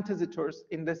the fantasy tours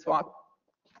in this one.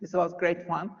 This was great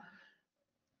fun.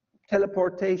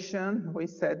 Teleportation, we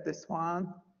said this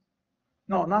one.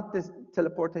 No, not this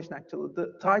teleportation actually.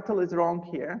 The title is wrong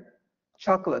here.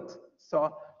 Chocolate.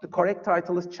 So the correct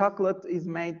title is chocolate is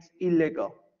made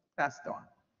illegal. That's the one.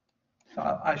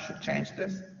 So I should change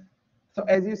this. So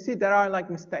as you see, there are like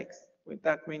mistakes with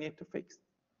that we need to fix.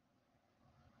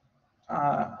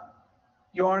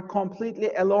 You are completely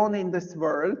alone in this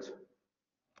world.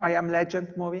 I Am Legend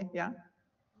movie, yeah?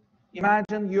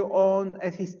 Imagine you own a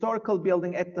historical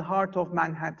building at the heart of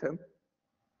Manhattan.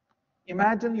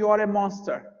 Imagine you are a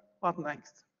monster. What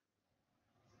next?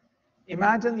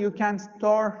 Imagine you can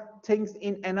store things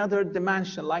in another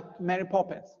dimension like Mary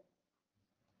Poppins.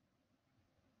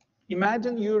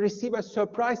 Imagine you receive a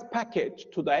surprise package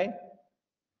today.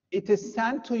 It is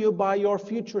sent to you by your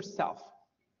future self.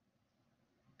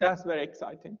 That's very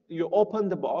exciting. You open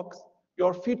the box,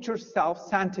 your future self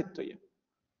sent it to you.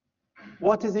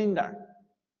 What is in there?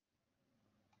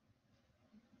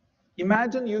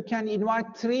 Imagine you can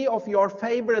invite 3 of your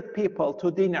favorite people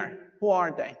to dinner. Who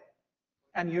are they?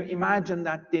 And you imagine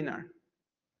that dinner.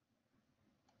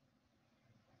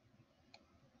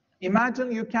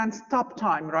 Imagine you can stop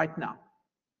time right now.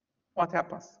 What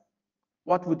happens?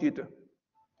 What would you do?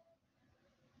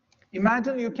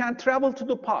 Imagine you can travel to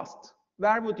the past.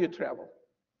 Where would you travel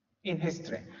in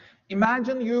history?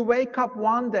 Imagine you wake up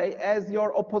one day as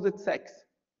your opposite sex.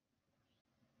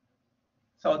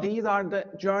 So these are the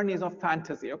journeys of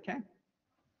fantasy, okay?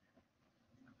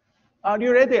 Are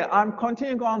you ready? I'm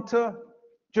continuing on to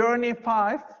journey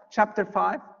 5, chapter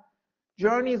 5,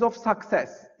 journeys of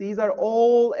success. These are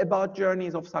all about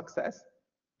journeys of success.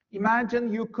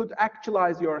 Imagine you could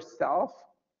actualize yourself.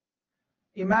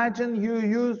 Imagine you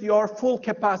use your full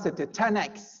capacity,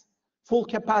 10x, full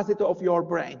capacity of your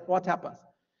brain. What happens?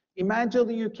 Imagine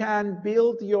you can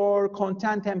build your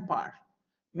content empire,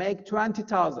 make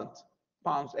 20,000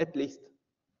 pounds at least.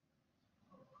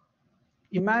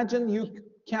 Imagine you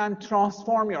can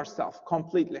transform yourself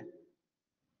completely.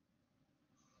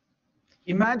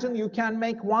 Imagine you can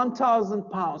make 1,000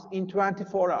 pounds in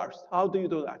 24 hours. How do you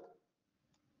do that?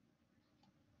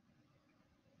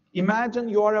 Imagine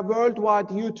you are a worldwide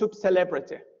YouTube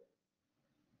celebrity.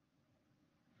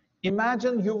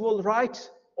 Imagine you will write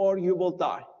or you will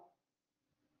die.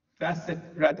 That's a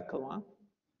radical one.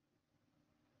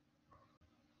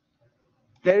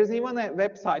 There is even a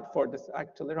website for this,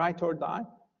 actually, Write or Die.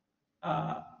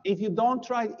 If you don't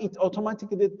write, it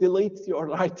automatically deletes your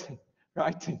writing.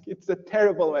 It's a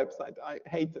terrible website. I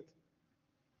hate it.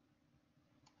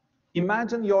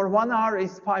 Imagine your 1 hour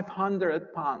is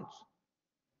 500 pounds.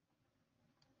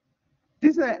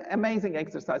 This is an amazing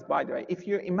exercise, by the way. If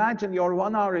you imagine your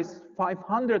 1 hour is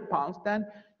 500 pounds, then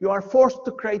you are forced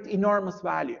to create enormous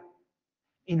value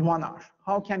in 1 hour.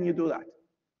 How can you do that?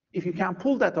 If you can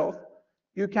pull that off,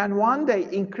 you can one day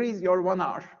increase your 1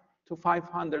 hour to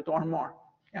 500 or more.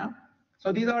 Yeah.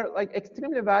 So these are like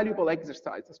extremely valuable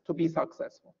exercises to be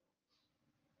successful.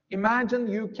 Imagine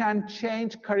you can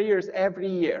change careers every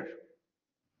year.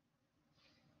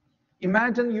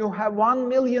 Imagine you have 1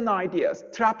 million ideas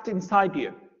trapped inside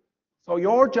you. So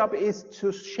your job is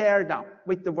to share them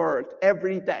with the world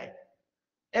every day.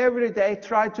 Every day,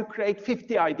 try to create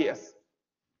 50 ideas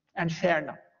and share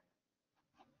them.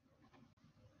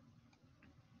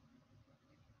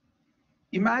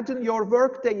 Imagine your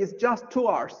workday is just 2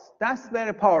 hours. That's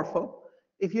very powerful.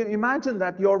 If you imagine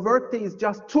that your workday is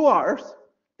just 2 hours,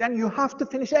 then you have to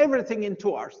finish everything in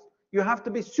 2 hours. You have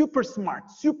to be super smart,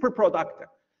 super productive.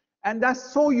 And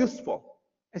that's so useful,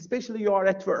 especially you are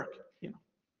at work.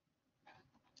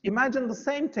 Imagine the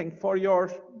same thing for your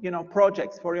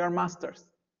projects, for your masters.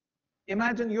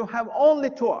 Imagine you have only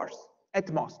 2 hours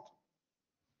at most.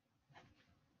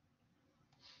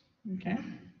 Okay.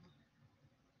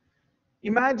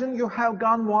 Imagine you have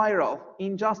gone viral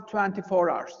in just 24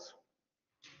 hours.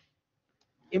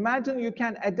 Imagine you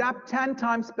can adapt 10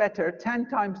 times better, 10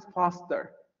 times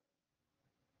faster.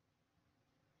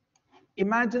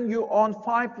 Imagine you own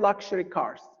 5 luxury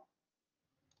cars.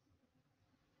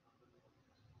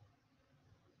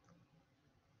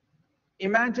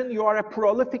 Imagine you are a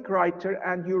prolific writer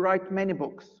and you write many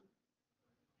books.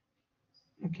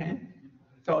 Okay,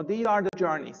 so these are the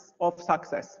journeys of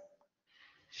success.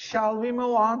 Shall we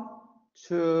move on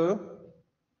to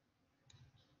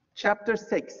chapter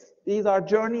 6? These are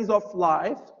journeys of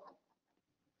life.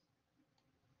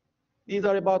 These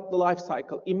are about the life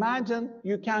cycle. Imagine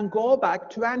you can go back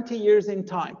 20 years in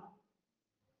time.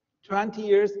 20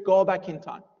 years, go back in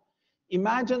time.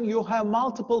 Imagine you have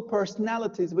multiple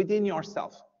personalities within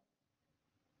yourself.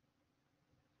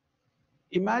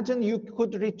 Imagine you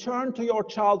could return to your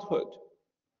childhood.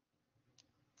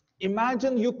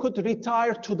 Imagine you could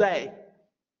retire today.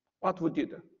 What would you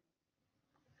do?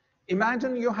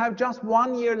 Imagine you have just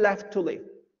 1 year left to live.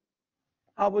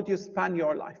 How would you spend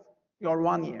your life, your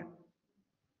 1 year?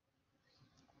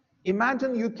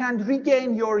 Imagine you can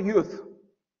regain your youth.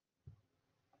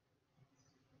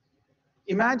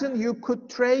 Imagine you could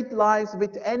trade lives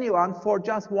with anyone for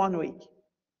just 1 week.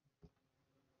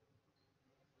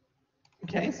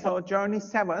 Okay, so journey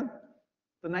 7,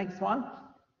 the next one,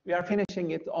 we are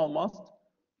finishing it almost.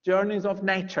 Journeys of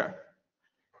nature.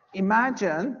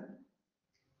 Imagine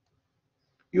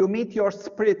you meet your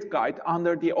spirit guide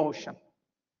under the ocean.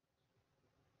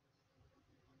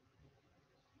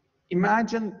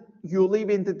 Imagine you live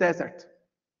in the desert.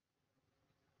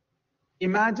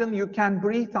 Imagine you can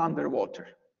breathe underwater.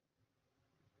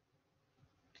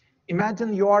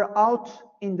 Imagine you are out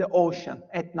in the ocean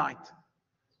at night.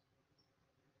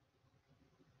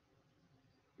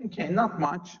 Okay, not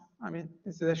much. I mean,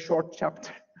 this is a short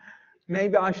chapter.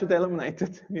 Maybe I should eliminate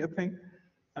it, you think?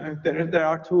 There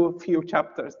are too few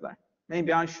chapters there.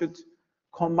 Maybe I should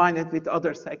combine it with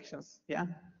other sections, yeah?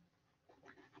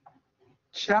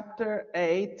 Chapter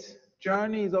 8,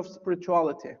 Journeys of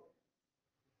Spirituality.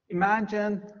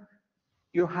 Imagine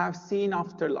you have seen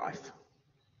afterlife.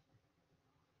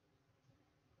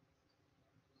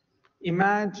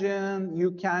 Imagine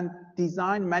you can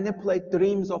design, manipulate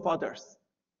dreams of others.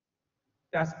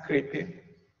 That's creepy.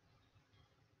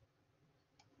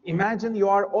 Imagine you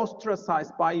are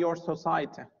ostracized by your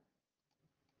society.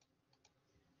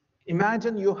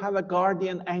 Imagine you have a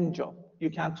guardian angel. You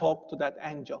can talk to that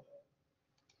angel.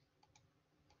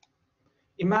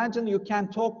 Imagine you can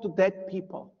talk to dead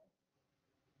people.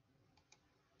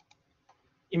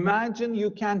 Imagine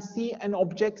you can see an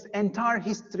object's entire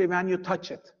history when you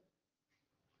touch it.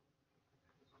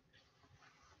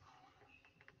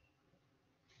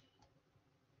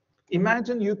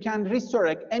 Imagine you can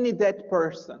resurrect any dead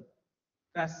person.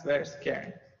 That's very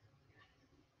scary.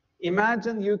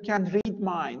 Imagine you can read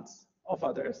minds of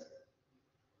others.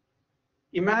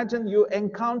 Imagine you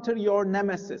encounter your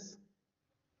nemesis.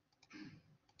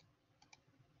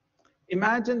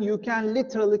 Imagine you can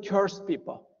literally curse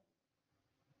people.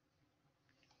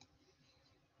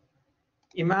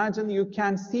 Imagine you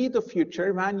can see the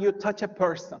future when you touch a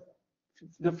person,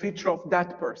 the future of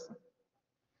that person.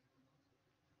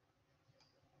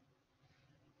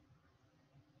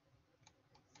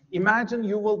 Imagine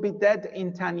you will be dead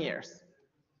in 10 years.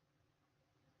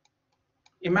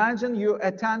 Imagine you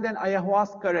attend an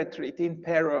ayahuasca retreat in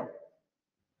Peru.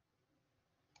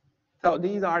 So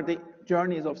these are the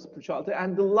journeys of spirituality.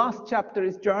 And the last chapter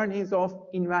is journeys of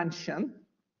invention.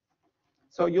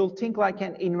 So you'll think like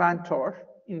an inventor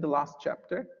in the last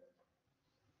chapter.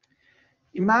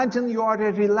 Imagine you are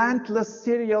a relentless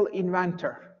serial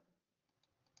inventor.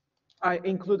 I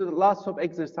included lots of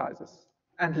exercises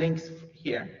and links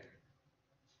here.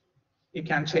 You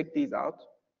can check these out.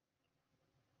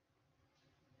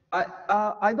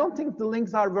 I don't think the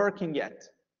links are working yet.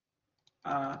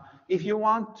 If you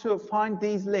want to find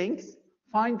these links,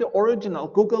 find the original,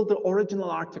 Google the original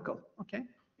article, okay?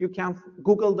 You can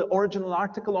Google the original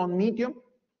article on Medium,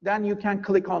 then you can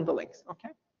click on the links, okay?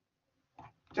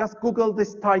 Just Google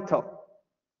this title.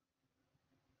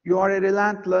 You are a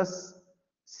relentless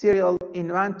serial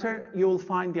inventor, you will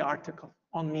find the article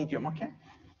on Medium, okay?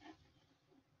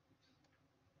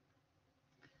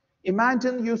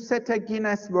 Imagine you set a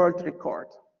Guinness World Record.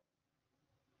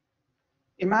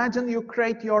 Imagine you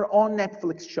create your own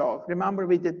Netflix show. Remember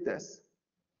we did this.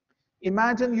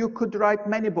 Imagine you could write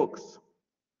many books.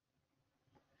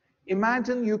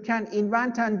 Imagine you can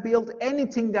invent and build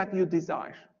anything that you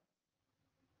desire.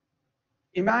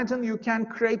 Imagine you can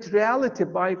create reality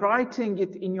by writing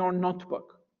it in your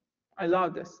notebook. I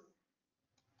love this.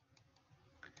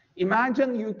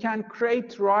 Imagine you can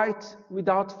create right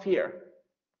without fear.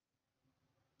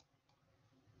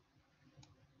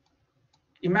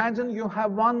 Imagine you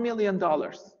have $1 million.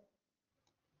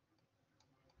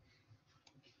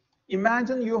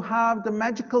 Imagine you have the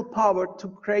magical power to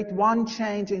create one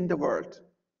change in the world.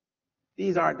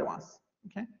 These are the ones,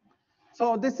 okay?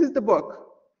 So this is the book.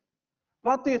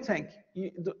 What do you think?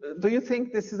 Do you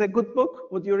think this is a good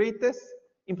book? Would you read this?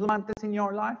 Implement this in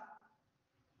your life?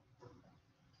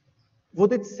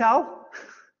 Would it sell?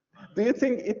 Do you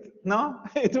think it, no?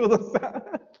 It would sell.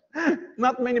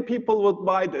 Not many people would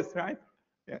buy this, right?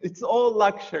 Yeah, it's all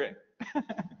luxury.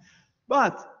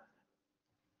 But,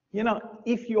 you know,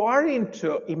 if you are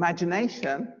into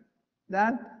imagination,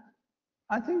 then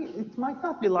I think it might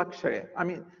not be luxury. I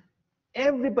mean,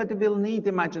 everybody will need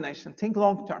imagination. Think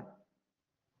long term.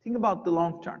 Think about the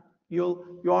long term.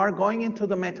 You are going into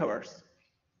the metaverse.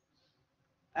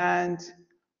 And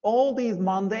all these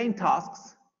mundane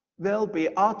tasks will be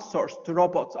outsourced to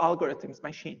robots, algorithms,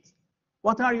 machines.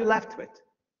 What are you left with?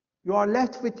 You are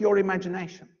left with your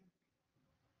imagination.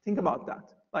 Think about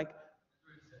that. Like,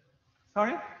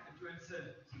 sorry?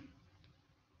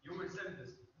 You will sell this.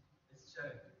 It's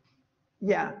challenging.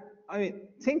 Yeah, I mean,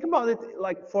 think about it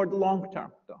like for the long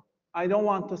term, though. I don't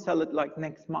want to sell it like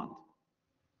next month.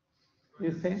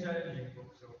 You see? It's challenging,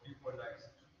 so people like to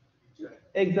be challenged.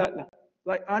 Exactly.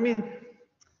 Like, I mean,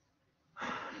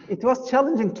 it was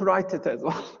challenging to write it as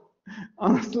well.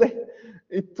 Honestly,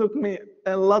 it took me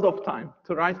a lot of time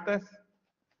to write this.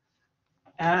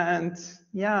 And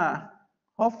yeah,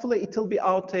 hopefully it will be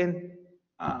out in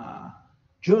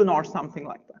June or something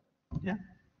like that. Yeah.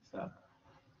 So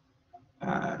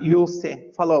you'll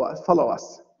see. Follow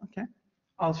us. Okay.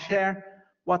 I'll share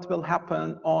what will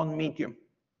happen on Medium.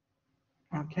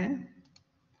 Okay.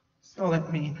 So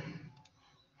let me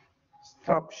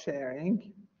stop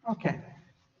sharing. Okay.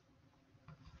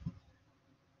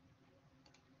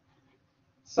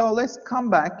 So let's come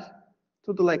back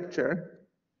to the lecture.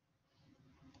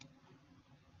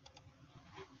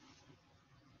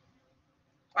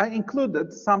 I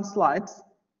included some slides.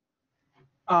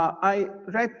 I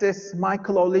read this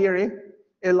Michael O'Leary,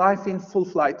 A Life in Full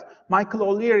Flight. Michael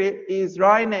O'Leary is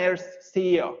Ryanair's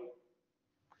CEO.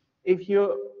 If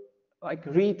you like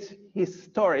read his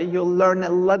story, you'll learn a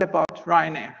lot about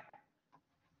Ryanair.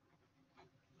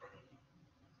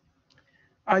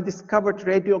 I discovered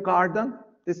Radio Garden.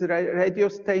 This is a radio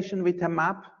station with a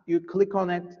map. You click on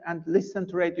it and listen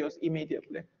to radios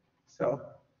immediately. So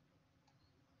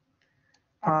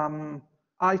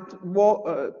I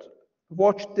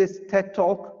watched this TED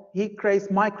Talk. He creates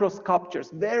micro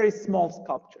sculptures, very small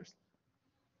sculptures.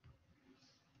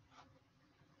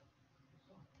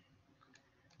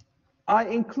 I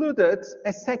included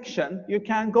a section, you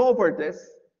can go over this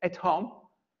at home,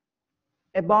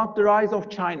 about the rise of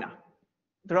China,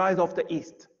 the rise of the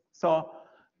East. So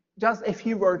just a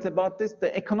few words about this.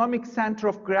 The economic center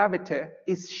of gravity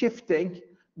is shifting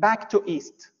back to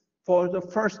East for the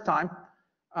first time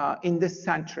in this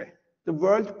century. The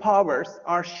world powers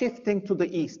are shifting to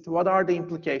the East. What are the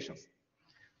implications?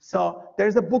 So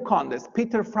there's a book on this.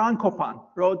 Peter Frankopan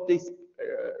wrote this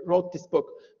book,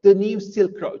 The New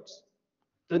Silk Roads.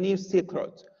 The New Silk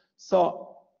Roads.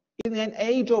 So in an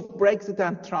age of Brexit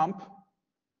and Trump,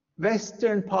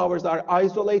 Western powers are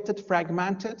isolated,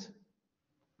 fragmented,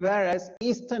 whereas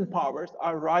Eastern powers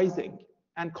are rising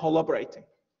and collaborating.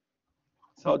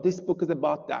 So this book is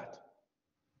about that.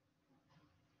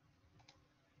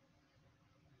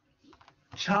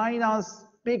 China's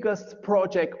biggest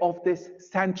project of this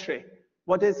century,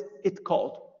 what is it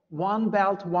called? One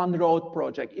Belt, One Road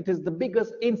project. It is the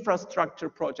biggest infrastructure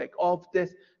project of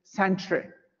this century.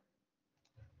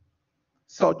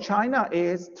 So China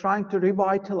is trying to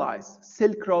revitalize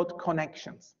Silk Road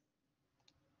connections.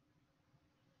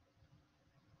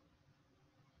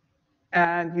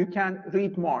 And you can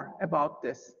read more about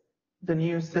this, the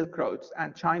new Silk Roads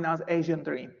and China's Asian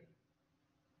dream.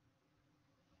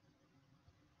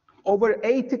 Over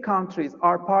 80 countries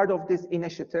are part of this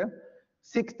initiative.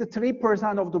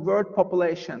 63% of the world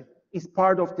population is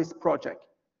part of this project.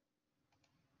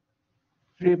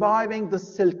 Reviving the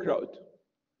Silk Road.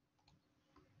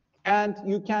 And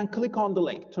you can click on the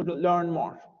link to learn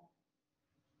more.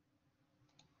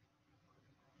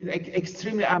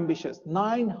 Extremely ambitious,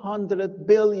 900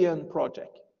 billion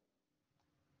project.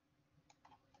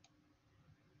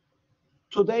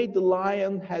 Today, the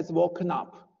lion has woken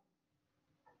up,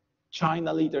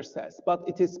 China leader says, but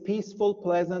it is peaceful,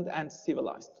 pleasant, and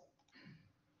civilized.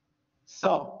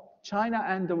 So China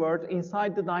and the world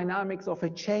inside the dynamics of a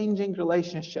changing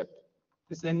relationship.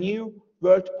 This is a new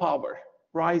world power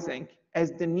rising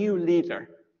as the new leader.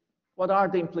 What are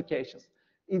the implications?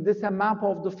 Is this a map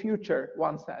of the future,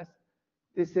 one says?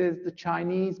 This is the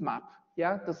Chinese map.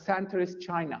 Yeah, the center is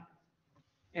China,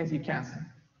 as you can see.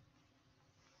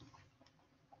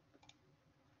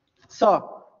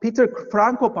 So Peter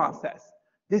Frankopan says,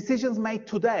 decisions made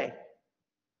today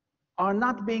are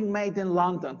not being made in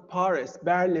London, Paris,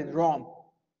 Berlin, Rome,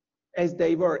 as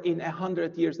they were in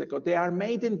 100 years ago. They are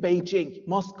made in Beijing,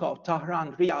 Moscow,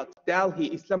 Tehran, Riyadh, Delhi,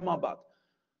 Islamabad,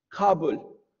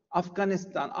 Kabul,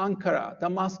 Afghanistan, Ankara,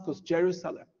 Damascus,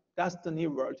 Jerusalem. That's the new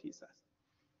world, he says.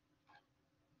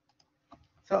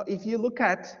 So if you look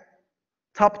at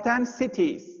Top 10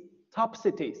 cities, top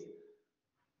cities,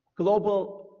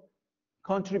 global,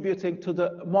 contributing to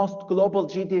the most global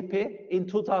GDP in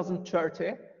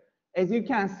 2030. As you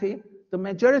can see, the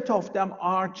majority of them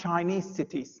are Chinese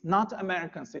cities, not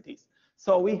American cities.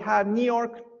 So we have New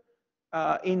York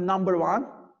in number 1,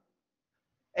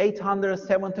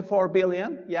 874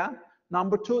 billion, yeah.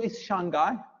 Number 2 is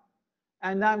Shanghai.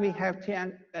 And then we have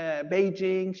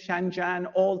Beijing, Shenzhen,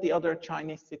 all the other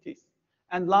Chinese cities.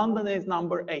 And London is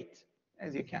number 8,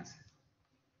 as you can see.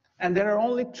 And there are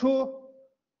only 2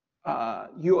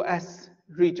 US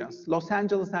regions, Los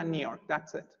Angeles and New York,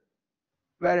 that's it.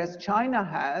 Whereas China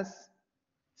has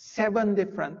 7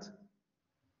 different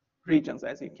regions,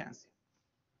 as you can see.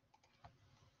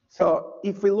 So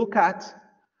if we look at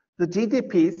the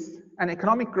GDPs and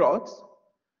economic growth,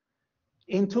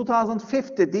 in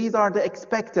 2050, these are the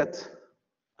expected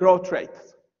growth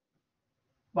rates.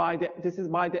 This is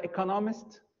by The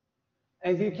Economist.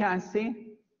 As you can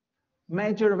see,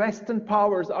 major Western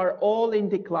powers are all in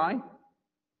decline,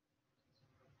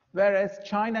 whereas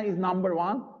China is number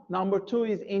 1, number 2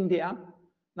 is India,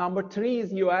 number 3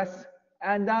 is US,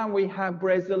 and then we have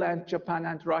Brazil and Japan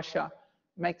and Russia,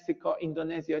 Mexico,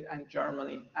 Indonesia, and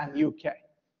Germany, and UK.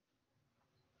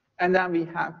 And then we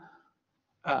have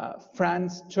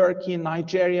France, Turkey,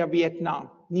 Nigeria, Vietnam,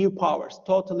 new powers,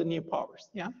 totally new powers,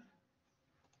 yeah?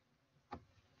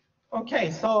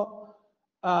 Okay, so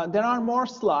there are more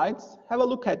slides. Have a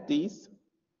look at these.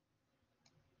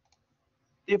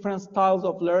 Different styles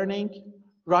of learning.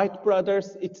 Wright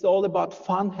brothers, it's all about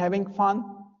fun, having fun.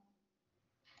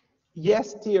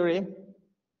 Yes theory.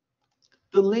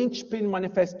 The Linchpin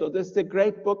Manifesto, this is a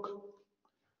great book.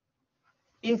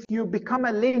 If you become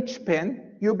a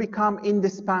linchpin, you become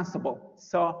indispensable.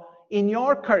 So in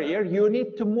your career, you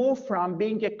need to move from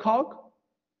being a cog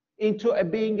into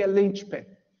being a linchpin.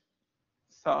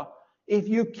 So if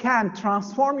you can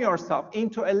transform yourself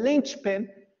into a linchpin,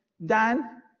 then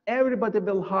everybody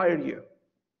will hire you.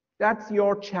 That's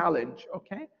your challenge,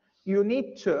 okay? You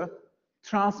need to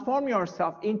transform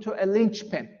yourself into a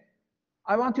linchpin.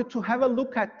 I want you to have a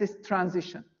look at this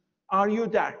transition. Are you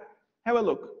there? Have a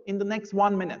look in the next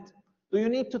 1 minute. Do you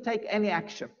need to take any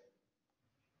action?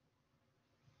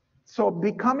 So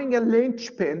becoming a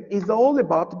linchpin is all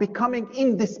about becoming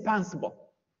indispensable.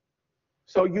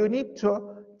 So you need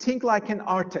to think like an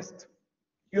artist.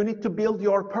 You need to build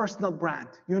your personal brand.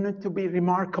 You need to be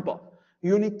remarkable.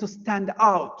 You need to stand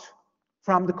out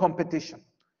from the competition.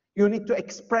 You need to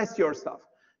express yourself.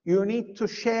 You need to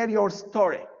share your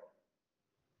story.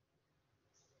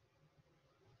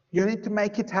 You need to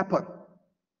make it happen.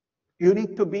 You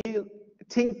need to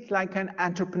think like an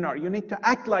entrepreneur. You need to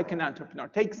act like an entrepreneur.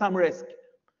 Take some risk.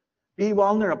 Be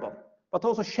vulnerable, but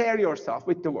also share yourself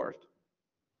with the world.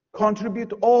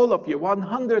 Contribute all of you,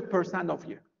 100% of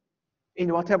you,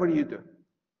 in whatever you do.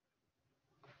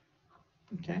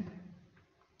 Okay?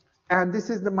 And this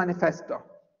is the manifesto.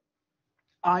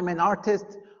 I'm an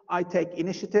artist. I take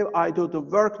initiative. I do the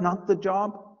work, not the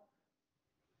job.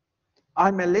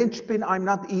 I'm a linchpin. I'm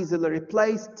not easily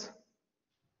replaced.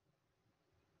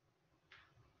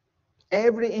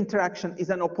 Every interaction is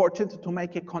an opportunity to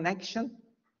make a connection.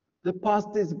 The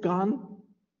past is gone.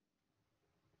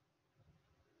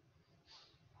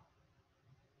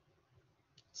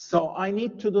 So I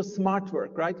need to do smart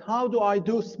work, right? How do I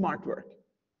do smart work?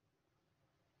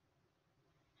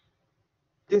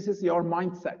 This is your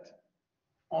mindset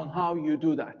on how you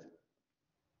do that.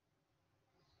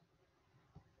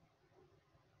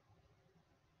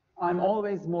 I'm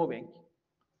always moving.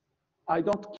 I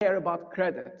don't care about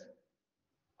credit.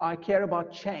 I care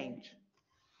about change.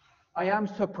 I am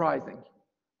surprising.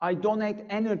 I donate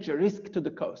energy, risk to the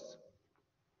cause.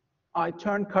 I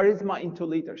turn charisma into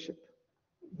leadership.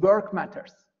 Work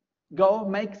matters. Go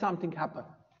make something happen.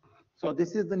 So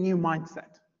this is the new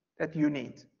mindset that you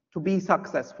need to be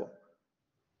successful.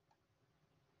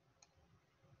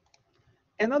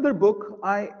 Another book,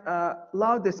 I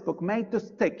love this book, Made to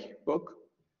Stick book.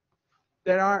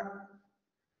 There are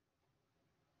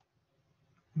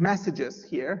messages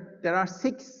here. There are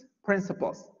 6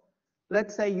 principles.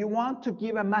 Let's say you want to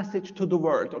give a message to the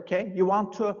world, okay? You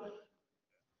want to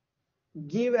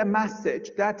give a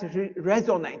message that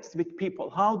resonates with people.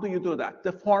 How do you do that?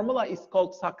 The formula is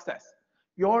called success.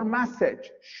 Your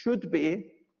message should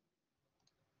be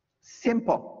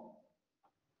simple.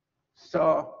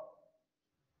 So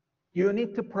you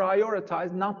need to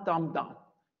prioritize, not dumb down.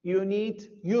 You need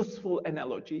useful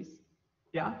analogies.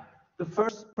 Yeah. The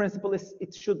first principle is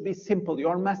it should be simple.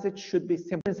 Your message should be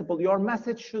simple. Your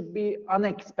message should be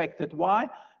unexpected. Why?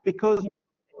 Because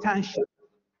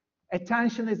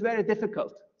attention is very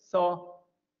difficult. So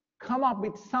come up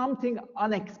with something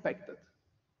unexpected.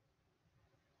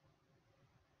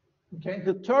 Okay,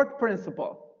 the third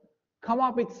principle, come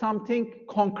up with something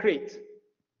concrete.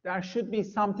 There should be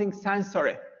something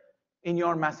sensory in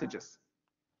your messages.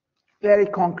 Very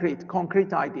concrete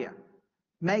idea.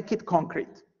 Make it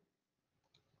concrete.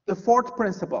 The fourth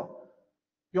principle,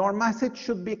 your message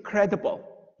should be credible.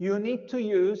 You need to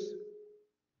use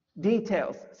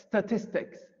details,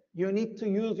 statistics. You need to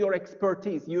use your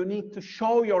expertise. You need to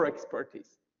show your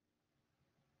expertise.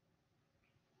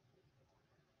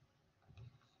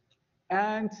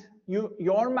 And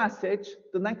your message,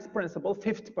 the next principle,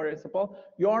 fifth principle,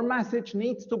 your message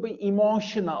needs to be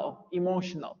emotional,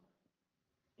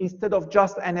 instead of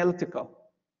just analytical.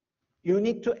 You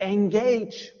need to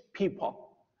engage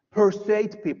people,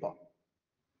 persuade people.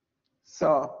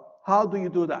 So how do you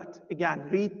do that? Again,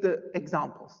 read the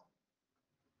examples.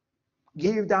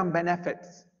 Give them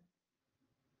benefits.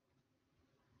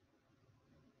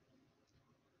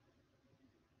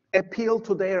 Appeal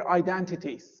to their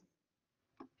identities.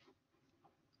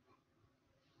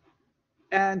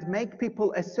 And make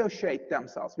people associate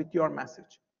themselves with your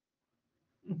message.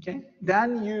 Okay?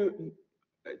 Then you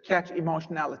catch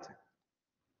emotionality.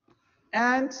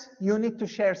 And you need to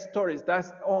share stories.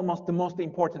 That's almost the most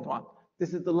important one.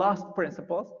 This is the last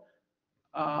principle.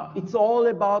 It's all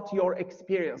about your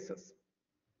experiences.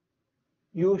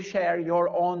 You share your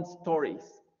own stories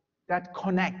that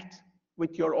connect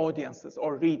with your audiences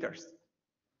or readers.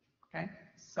 Okay?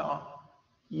 So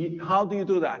how do you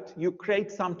do that? You create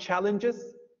some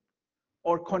challenges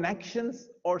or connections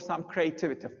or some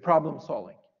creativity, problem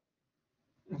solving.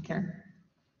 Okay?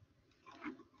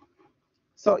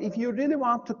 So if you really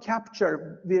want to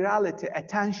capture virality,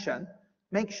 attention,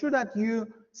 make sure that you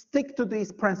stick to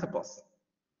these principles.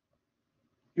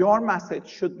 Your message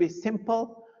should be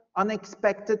simple,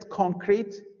 unexpected,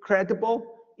 concrete,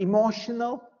 credible,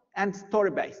 emotional, and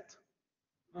story-based.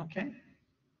 Okay?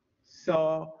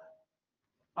 So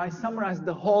I summarized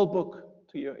the whole book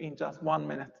to you in just 1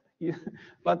 minute.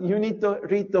 But you need to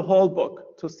read the whole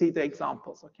book to see the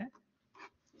examples, okay?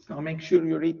 So make sure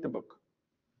you read the book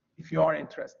if you are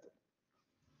interested.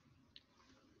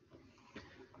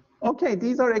 Okay,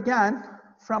 these are again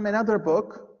from another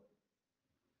book.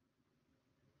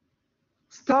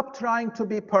 Stop trying to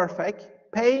be perfect.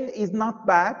 Pain is not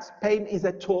bad. Pain is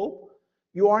a tool.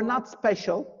 You are not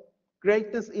special.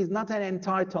 Greatness is not an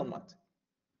entitlement.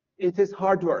 It is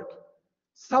hard work.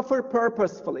 Suffer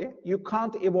purposefully. You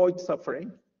can't avoid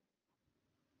suffering.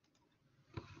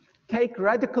 Take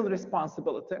radical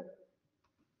responsibility.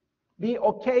 Be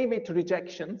okay with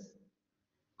rejections.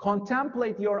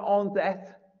 Contemplate your own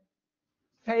death.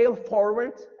 Fail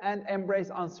forward and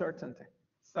embrace uncertainty.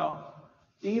 So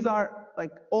these are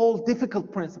like all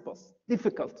difficult principles.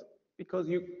 Difficult because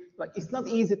it's not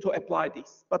easy to apply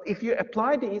these. But if you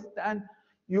apply these, then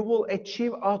you will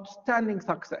achieve outstanding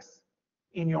success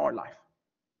in your life.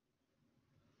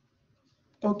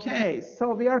 Okay,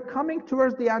 so we are coming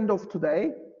towards the end of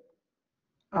today.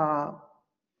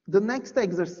 The next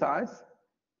exercise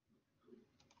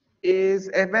is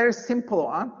a very simple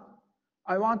one.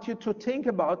 I want you to think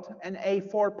about an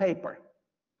A4 paper.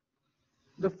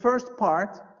 The first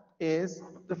part is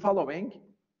the following.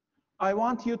 I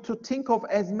want you to think of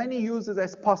as many uses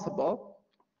as possible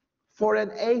for an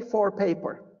A4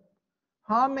 paper.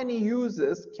 How many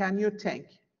uses can you think?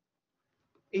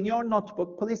 In your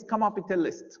notebook, please come up with a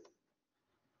list.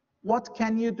 What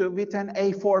can you do with an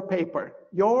A4 paper?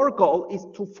 Your goal is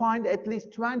to find at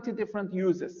least 20 different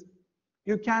uses.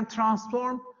 You can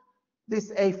transform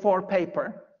this A4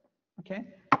 paper, okay?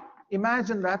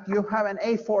 Imagine that you have an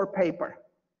A4 paper,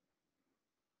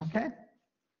 okay?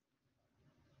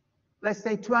 Let's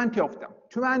say 20 of them,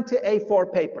 20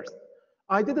 A4 papers.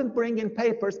 I didn't bring in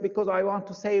papers because I want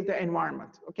to save the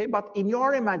environment, okay? But in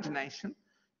your imagination,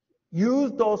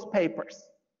 use those papers,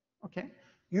 okay?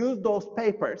 Use those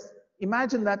papers.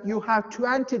 Imagine that you have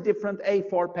 20 different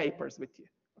A4 papers with you,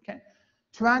 okay?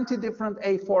 20 different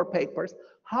A4 papers.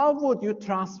 How would you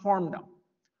transform them?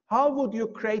 How would you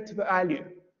create value?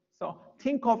 So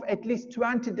think of at least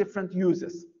 20 different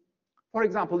uses. For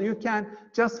example, you can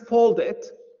just fold it,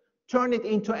 turn it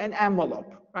into an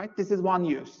envelope, right? This is one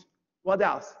use. What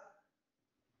else?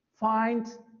 Find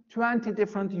 20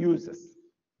 different uses,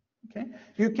 okay?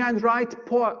 You can write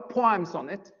poems on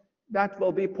it. That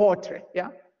will be poetry, yeah?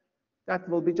 That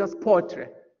will be just poetry,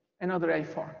 another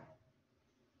A4.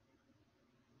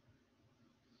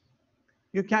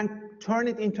 You can turn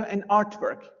it into an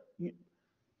artwork,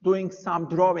 doing some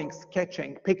drawing,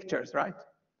 sketching, pictures, right?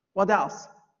 What else?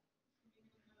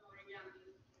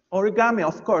 Origami,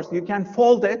 of course. You can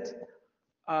fold it,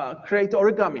 create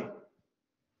origami.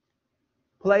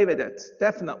 Play with it,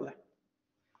 definitely.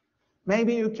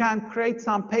 Maybe you can create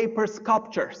some paper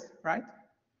sculptures, right?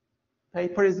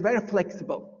 Paper is very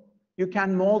flexible. You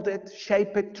can mold it,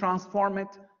 shape it, transform it.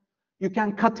 You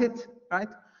can cut it, right?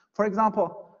 For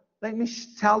example, let me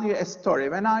tell you a story.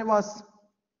 When I was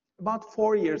about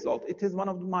 4 years old, it is one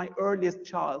of my earliest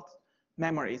child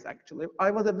memories, actually.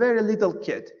 I was a very little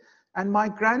kid, and my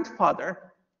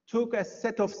grandfather took a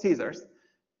set of scissors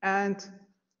and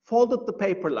folded the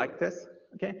paper like this,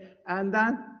 okay? And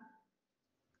then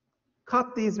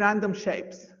cut these random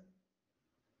shapes.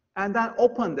 And then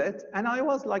opened it, and I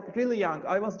was like really young.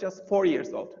 I was just 4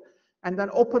 years old. And then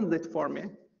opened it for me.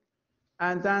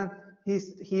 And then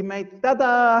he made,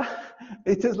 ta-da!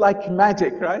 It is like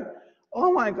magic, right?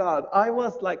 Oh my God, I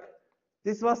was like,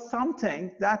 this was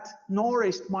something that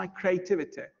nourished my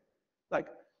creativity. Like,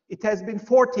 it has been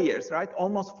 40 years, right?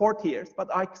 Almost 40 years, but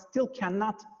I still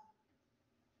cannot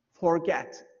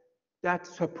forget that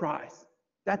surprise,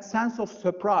 that sense of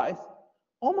surprise.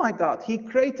 Oh my God, he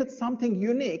created something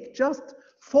unique. Just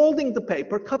folding the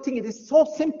paper, cutting it is so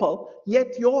simple,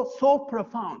 yet you're so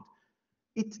profound.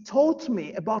 It taught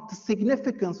me about the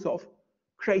significance of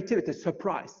creativity,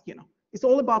 surprise, you know. It's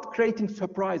all about creating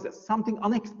surprises, something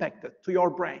unexpected to your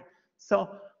brain. So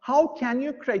how can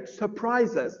you create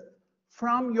surprises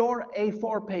from your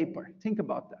A4 paper? Think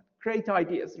about that. Create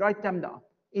ideas, write them down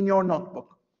in your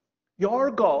notebook.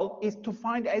 Your goal is to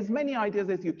find as many ideas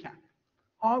as you can.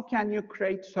 How can you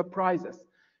create surprises,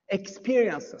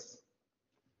 experiences?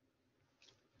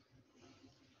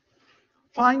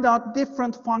 Find out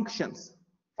different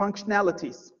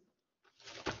functionalities.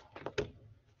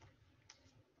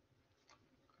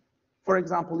 For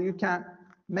example, you can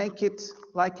make it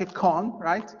like a cone,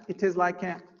 right? It is like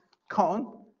a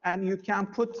cone, and you can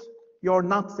put your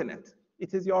nuts in it.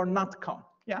 It is your nut cone,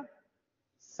 yeah?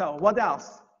 So what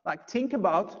else? Like, think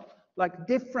about like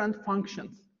different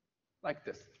functions like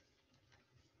this.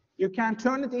 You can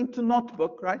turn it into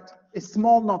notebook, right? A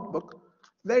small notebook,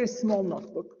 very small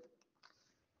notebook.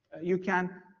 You can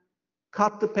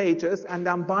cut the pages and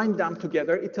then bind them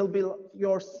together. It'll be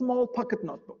your small pocket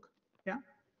notebook, yeah?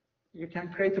 You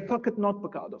can create a pocket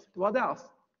notebook out of it. What else?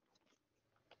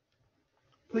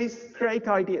 Please create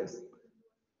ideas.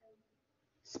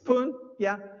 Spoon,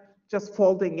 yeah, just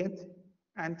folding it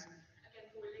and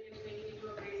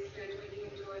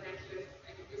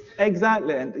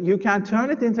exactly, and you can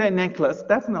turn it into a necklace,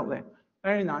 definitely.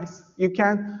 Very nice. You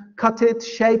can cut it,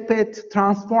 shape it,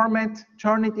 transform it,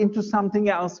 turn it into something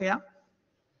else, yeah?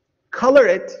 Color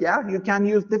it, yeah? You can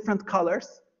use different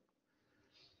colors.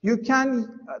 You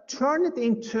can turn it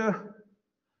into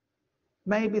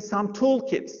maybe some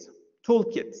toolkits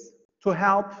to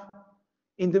help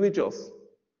individuals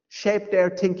shape their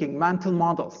thinking, mental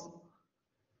models.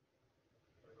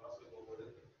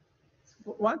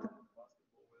 What?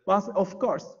 Of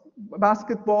course,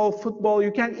 basketball, football,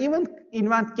 you can even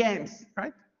invent games,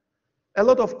 right? A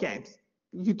lot of games.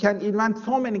 You can invent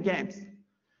so many games.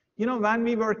 You know, when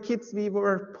we were kids, we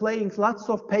were playing lots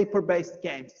of paper-based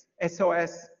games,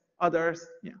 SOS, others,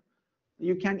 yeah.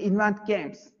 You can invent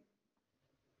games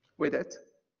with it.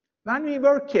 When we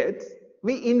were kids,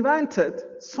 we invented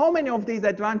so many of these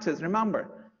adventures,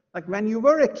 remember? Like when you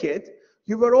were a kid,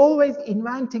 you were always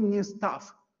inventing new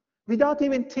stuff without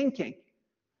even thinking.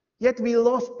 Yet we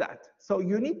lost that. So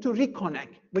you need to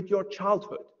reconnect with your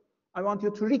childhood. I want you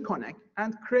to reconnect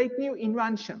and create new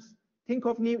inventions. Think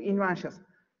of new inventions.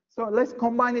 So let's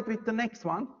combine it with the next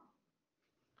one.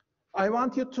 I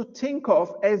want you to think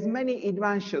of as many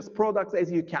inventions, products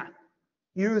as you can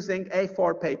using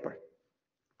A4 paper.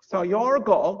 So your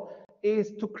goal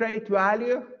is to create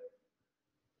value,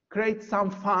 create some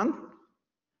fun.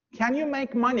 Can you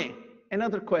make money?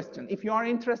 Another question. If you are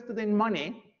interested in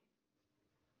money,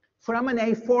 from an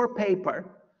A4 paper,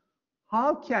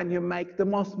 how can you make the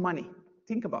most money?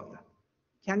 Think about that.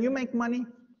 Can you make money?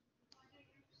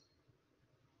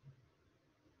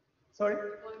 Sorry?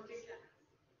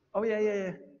 Oh,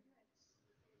 yeah.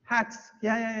 Hats,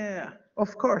 yeah.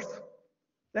 Of course,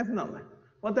 definitely.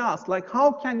 What else? Like,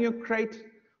 how can you create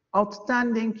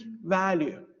outstanding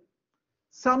value?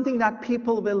 Something that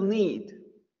people will need.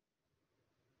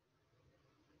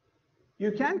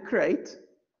 You can create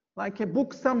like a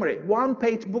book summary,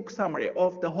 one-page book summary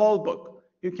of the whole book.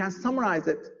 You can summarize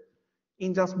it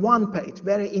in just one page,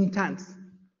 very intense.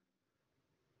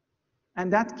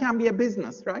 And that can be a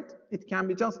business, right? It can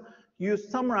be just, you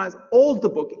summarize all the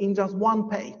book in just one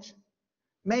page.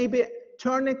 Maybe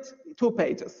turn it 2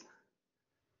 pages.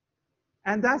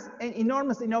 And that's an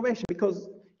enormous innovation because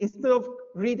instead of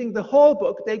reading the whole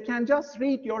book, they can just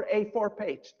read your A4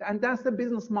 page. And that's the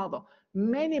business model.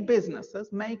 Many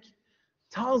businesses make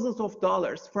thousands of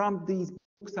dollars from these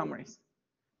book summaries.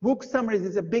 Book summaries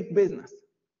is a big business,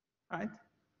 right?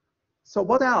 So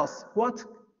what else? What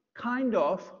kind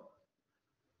of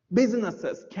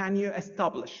businesses can you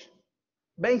establish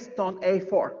based on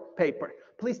A4 paper?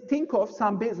 Please think of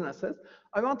some businesses.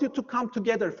 I want you to come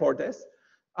together for this.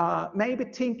 Maybe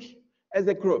think as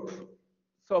a group.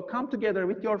 So come together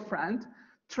with your friend.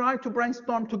 Try to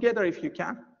brainstorm together if you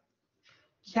can.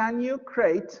 Can you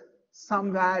create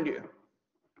some value?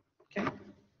 Okay.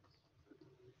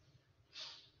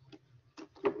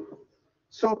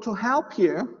 So to help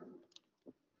you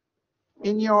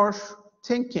in your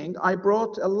thinking, I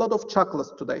brought a lot of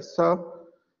chocolates today. So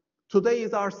today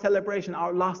is our celebration,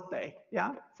 our last day,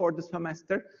 yeah, for the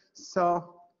semester.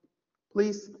 So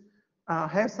please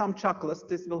have some chocolates.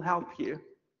 This will help you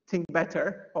think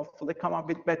better, hopefully come up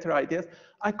with better ideas.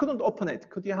 I couldn't open it.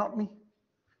 Could you help me?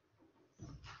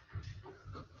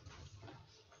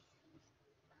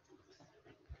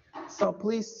 So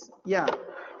please, yeah,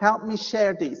 help me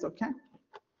share these, okay?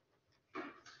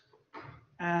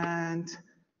 And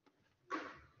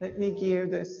let me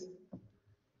give this,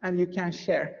 and you can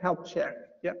share, help share,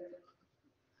 yeah?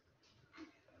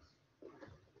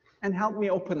 And help me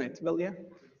open it, will you?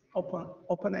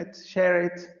 Open it,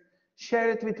 share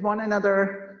it with one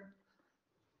another.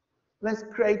 Let's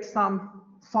create some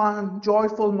fun,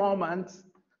 joyful moments.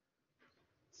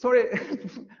 Sorry,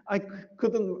 I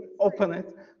couldn't open it,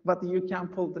 but you can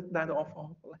pull that off,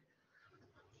 hopefully.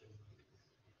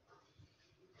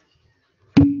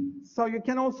 So you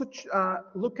can also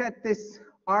look at this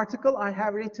article. I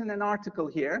have written an article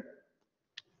here.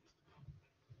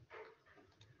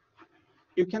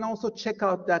 You can also check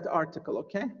out that article,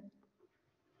 okay?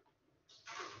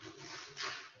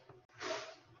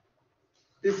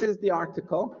 This is the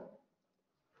article.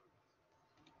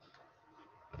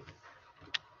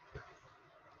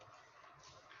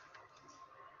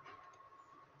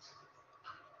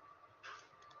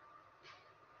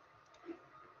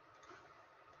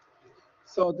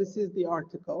 So this is the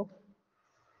article.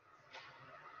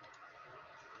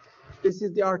 This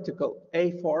is the article,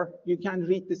 A4. You can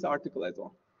read this article as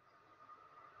well.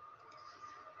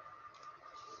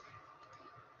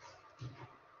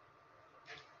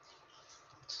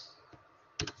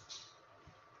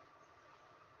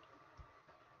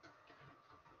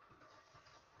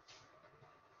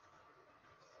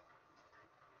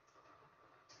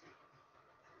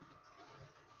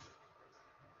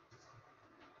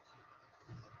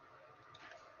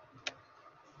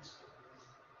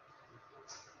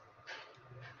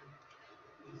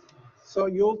 So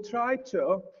you'll try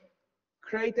to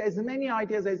create as many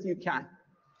ideas as you can.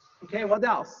 Okay, what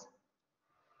else?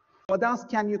 What else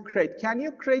can you create? Can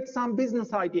you create some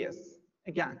business ideas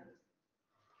again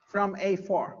from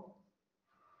A4?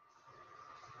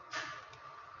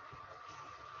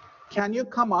 Can you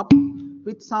come up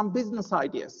with some business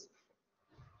ideas?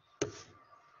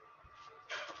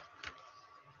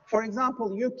 For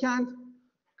example, you can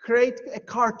create a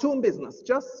cartoon business.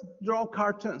 Just draw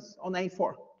cartoons on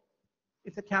A4.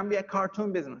 It can be a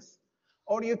cartoon business.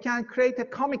 Or you can create a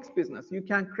comics business. You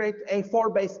can create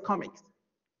A4-based comics.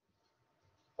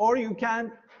 Or you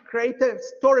can create a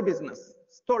story business.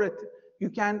 You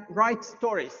can write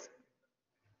stories.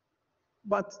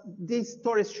 But these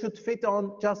stories should fit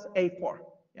on just A4.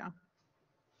 Yeah.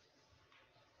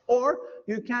 Or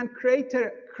you can create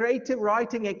a creative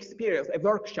writing experience, a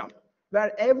workshop,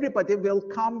 where everybody will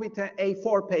come with an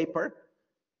A4 paper,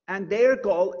 and their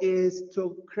goal is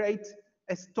to create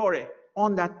a story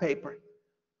on that paper.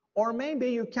 Or maybe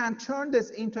you can turn this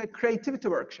into a creativity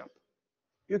workshop.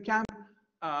 You can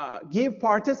give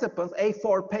participants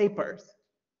A4 papers,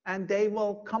 and they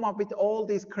will come up with all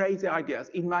these crazy ideas,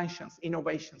 inventions,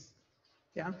 innovations.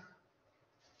 Yeah.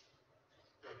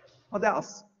 What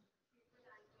else?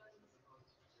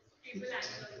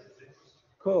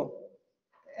 Cool.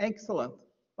 Excellent.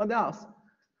 What else?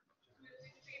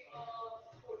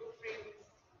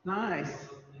 Nice.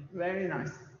 Very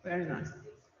nice. Very nice.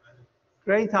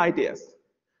 Great ideas.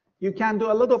 You can do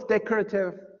a lot of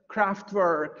decorative craft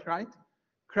work, right?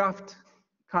 Craft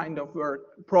kind of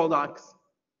work, products.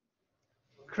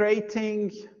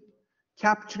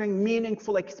 Capturing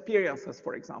meaningful experiences,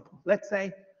 for example. Let's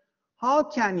say, how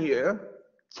can you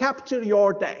capture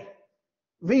your day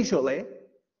visually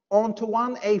onto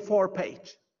one A4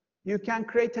 page? You can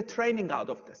create a training out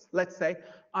of this. Let's say,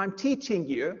 I'm teaching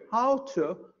you how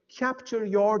to capture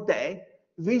your day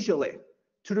visually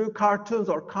through cartoons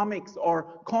or comics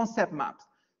or concept maps.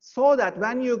 so that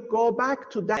when you go back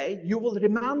to that day, you will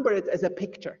remember it as a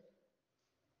picture.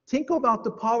 Think about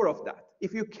the power of that.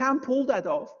 If you can pull that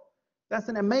off, that's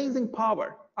an amazing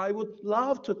power. I would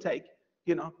love to take,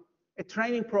 you know, a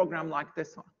training program like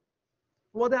this one.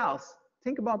 What else?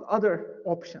 Think about other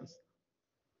options.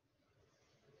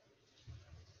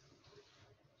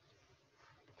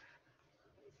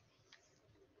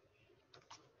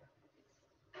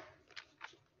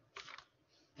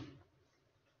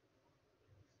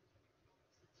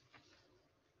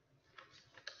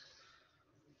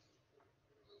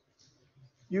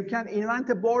 You can invent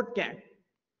a board game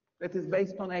that is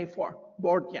based on A4,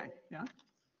 board game, yeah?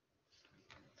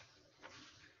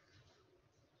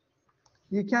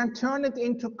 You can turn it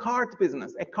into card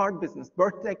business, a card business,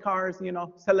 birthday cards, you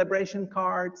know, celebration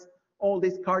cards, all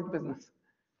this card business.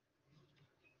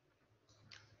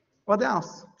 What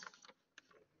else?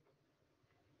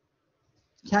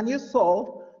 Can you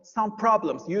solve some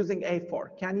problems using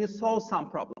A4? Can you solve some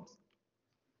problems?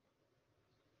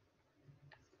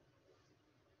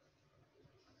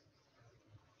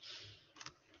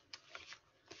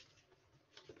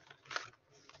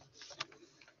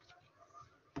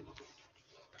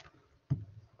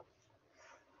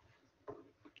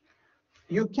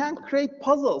 You can create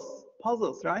puzzles,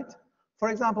 right?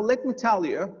 For example, let me tell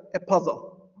you a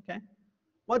puzzle, okay?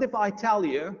 What if I tell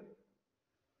you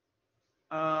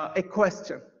a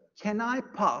question? Can I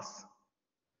pass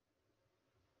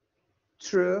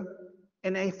through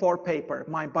an A4 paper,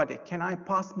 my body? Can I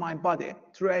pass my body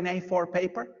through an A4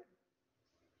 paper?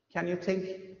 Can you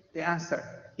think the answer?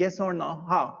 Yes or no?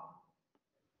 How?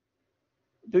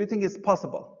 Do you think it's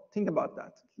possible? Think about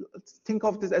that. Let's think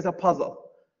of this as a puzzle.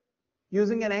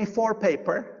 Using an A4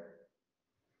 paper,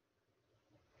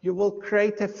 you will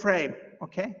create a frame,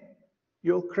 okay?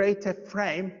 You'll create a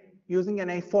frame using an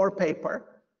A4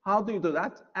 paper. How do you do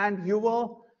that? And you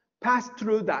will pass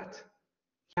through that.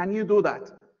 Can you do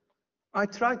that? I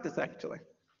tried this actually.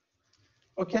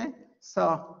 Okay,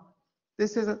 so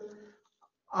this is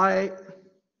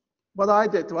what I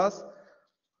did was,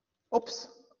 oops,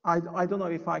 I don't know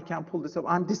if I can pull this up.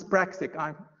 I'm dyspraxic.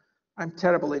 I'm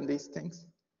terrible in these things.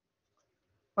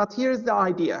 But here's the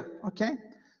idea, okay?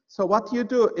 So what you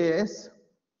do is,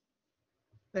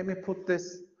 let me put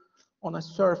this on a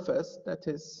surface that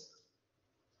is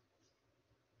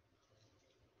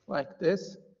like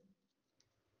this.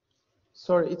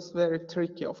 Sorry, it's very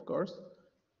tricky, of course.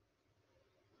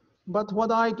 But what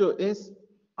I do is,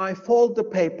 I fold the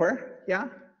paper, yeah,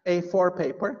 A4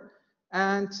 paper,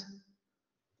 and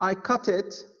I cut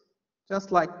it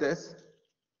just like this,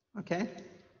 okay?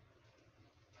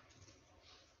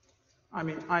 I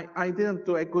mean, I didn't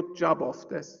do a good job of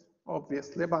this,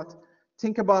 obviously, but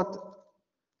think about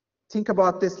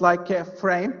this like a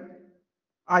frame.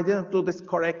 I didn't do this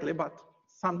correctly, but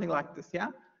something like this, yeah?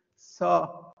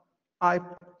 So I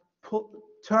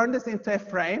turn this into a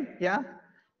frame, yeah?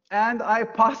 And I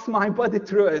pass my body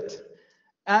through it.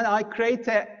 And I create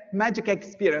a magic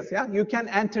experience, yeah? You can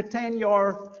entertain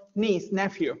your niece,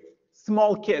 nephew,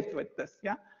 small kid with this,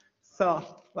 yeah? So,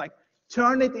 like,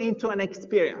 turn it into an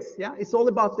experience, yeah? It's all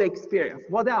about the experience.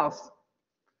 What else?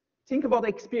 Think about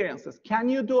experiences. Can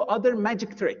you do other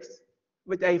magic tricks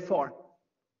with A4?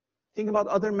 Think about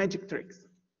other magic tricks.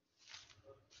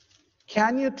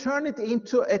 Can you turn it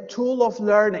into a tool of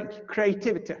learning,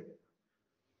 creativity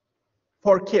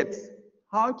for kids?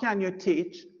 How can you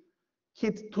teach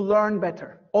kids to learn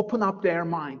better, open up their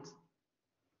minds?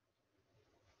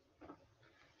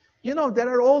 You know, there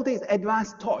are all these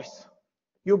advanced toys.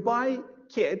 You buy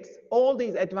kids all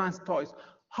these advanced toys,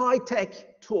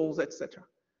 high-tech tools, etc.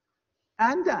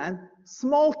 And then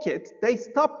small kids, they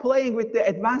stop playing with the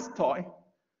advanced toy.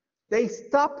 They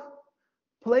stop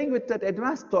playing with that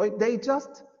advanced toy. They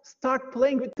just start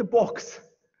playing with the box.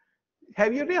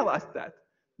 Have you realized that?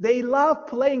 They love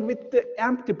playing with the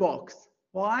empty box.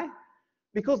 Why?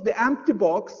 Because the empty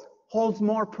box holds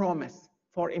more promise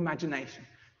for imagination.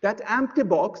 That empty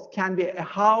box can be a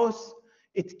house,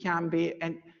 it can be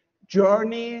a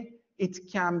journey,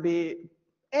 it can be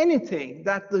anything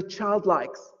that the child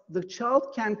likes. The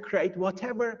child can create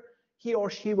whatever he or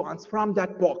she wants from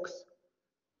that box.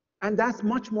 And that's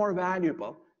much more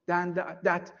valuable than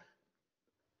that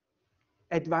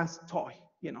advanced toy,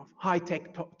 you know,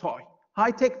 high-tech toy.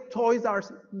 High-tech toys are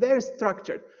very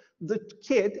structured. The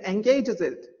kid engages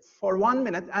it for 1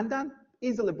 minute and then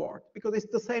easily bored because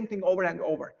it's the same thing over and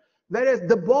over. Whereas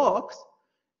the box,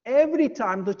 every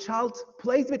time the child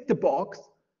plays with the box,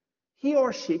 he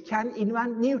or she can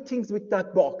invent new things with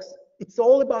that box. It's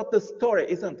all about the story,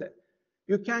 isn't it?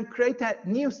 You can create a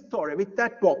new story with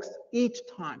that box each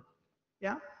time,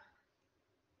 yeah?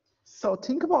 So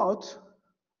think about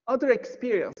other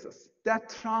experiences that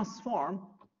transform,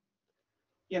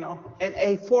 you know, an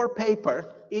A4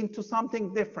 paper into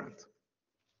something different.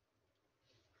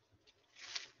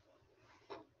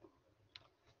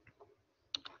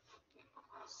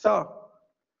 So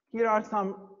here are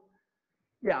some,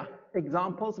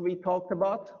 examples we talked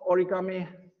about. Origami,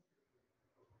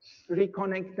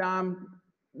 reconnect them,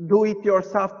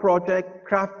 do-it-yourself project,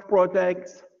 craft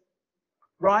projects,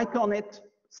 write on it,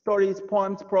 stories,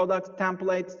 poems, products,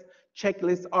 templates,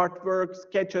 checklists, artwork,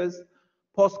 sketches,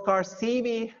 postcards,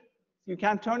 CV. You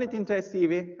can turn it into a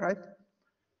CV, right?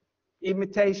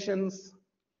 Imitations.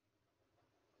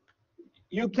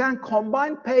 You can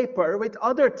combine paper with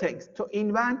other things to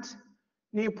invent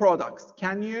new products.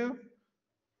 Can you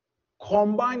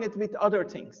combine it with other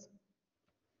things?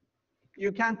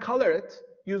 You can color it,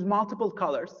 use multiple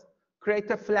colors, create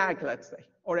a flag, let's say,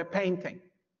 or a painting.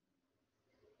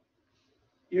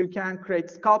 You can create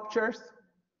sculptures.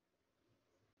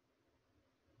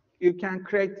 You can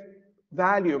create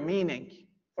value, meaning.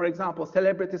 For example,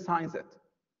 celebrity signs it.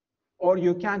 Or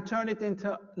you can turn it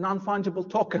into non-fungible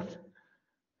token.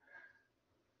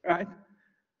 Right?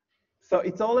 So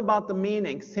it's all about the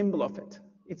meaning, symbol of it.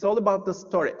 It's all about the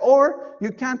story. Or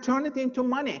you can turn it into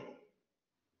money.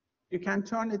 You can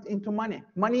turn it into money.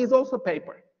 Money is also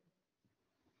paper.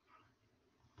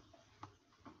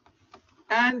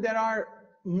 And there are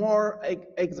more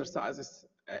exercises,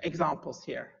 examples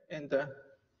here in the,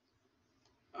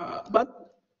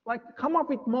 but like come up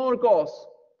with more goals.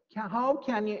 How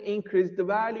can you increase the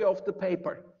value of the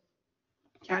paper?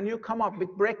 Can you come up with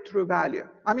breakthrough value?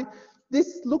 I mean,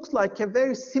 this looks like a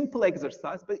very simple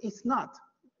exercise, but it's not.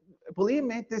 Believe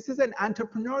me, this is an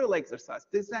entrepreneurial exercise.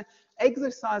 This is an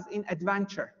exercise in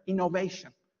adventure,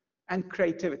 innovation, and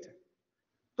creativity.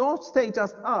 Don't say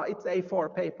just, it's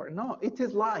A4 paper. No, it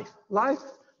is life.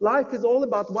 Life is all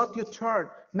about what you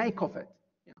make of it.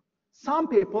 You know, some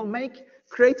people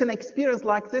create an experience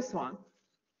like this one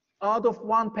out of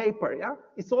one paper, yeah?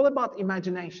 It's all about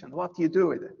imagination, what you do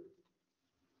with it.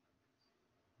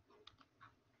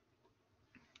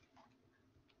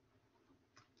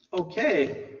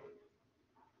 Okay.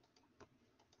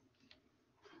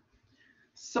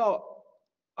 So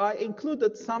I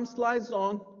included some slides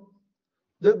on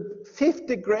the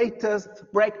 50 greatest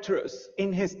breakthroughs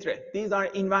in history. These are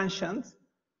inventions.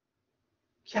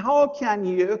 How can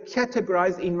you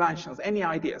categorize inventions? Any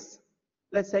ideas?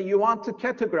 Let's say you want to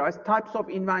categorize types of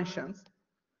inventions.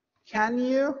 Can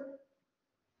you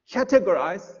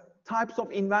categorize types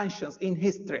of inventions in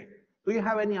history? Do you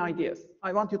have any ideas?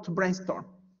 I want you to brainstorm.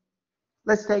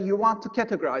 Let's say you want to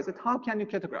categorize it. How can you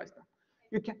categorize them?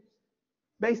 You can,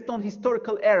 based on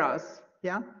historical eras,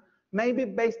 yeah? Maybe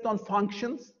based on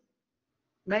functions,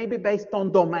 maybe based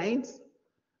on domains,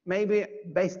 maybe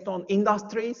based on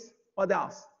industries. What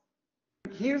else?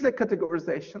 Here's a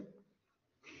categorization.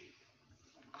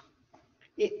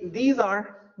 These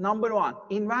are, number one,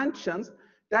 inventions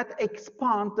that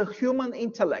expand the human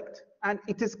intellect, and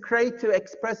it is creative,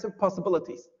 expressive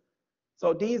possibilities.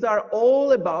 So these are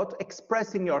all about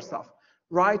expressing yourself.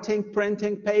 Writing,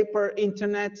 printing, paper,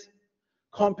 internet,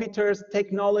 computers,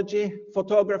 technology,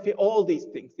 photography, all these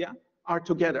things, yeah, are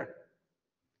together.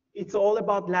 It's all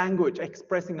about language,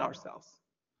 expressing ourselves.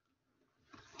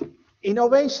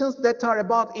 Innovations that are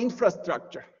about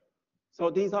infrastructure.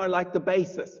 So these are like the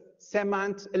basis: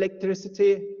 cement,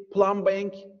 electricity,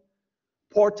 plumbing,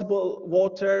 portable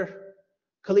water,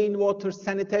 clean water,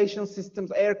 sanitation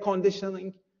systems, air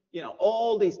conditioning, you know,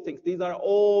 all these things. These are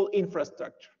all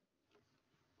infrastructure.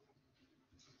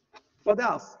 What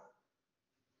else?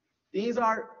 These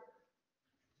are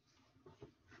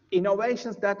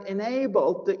innovations that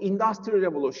enabled the Industrial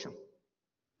Revolution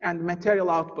and material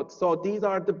output. So these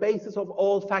are the basis of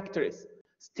all factories: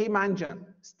 steam engine,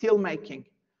 steel making,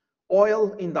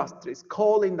 oil industries,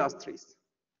 coal industries.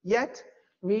 Yet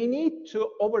we need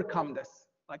to overcome this.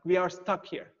 Like, we are stuck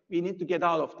here. We need to get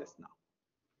out of this now.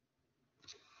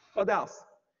 What else?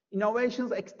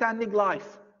 Innovations extending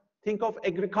life. Think of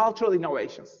agricultural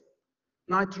innovations: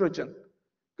 nitrogen,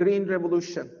 green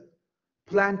revolution,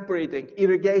 plant breeding,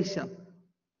 irrigation.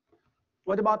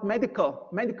 What about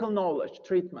medical knowledge,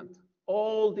 treatment?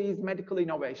 All these medical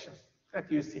innovations that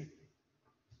you see: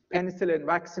 penicillin,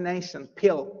 vaccination,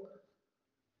 pill,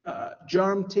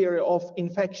 germ theory of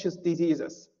infectious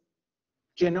diseases,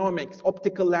 genomics,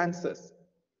 optical lenses,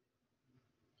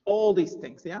 all these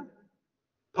things, yeah?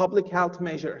 Public health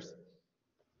measures.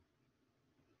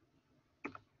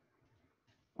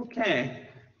 Okay,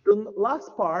 the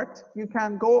last part, you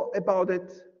can go about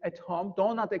it at home.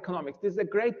 Donut Economics. This is a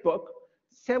great book.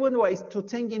 7 ways to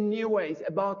think in new ways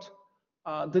about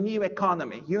the new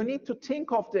economy. You need to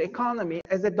think of the economy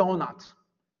as a donut.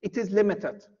 It is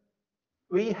limited.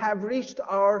 We have reached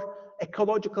our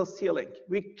ecological ceiling.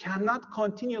 We cannot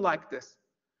continue like this.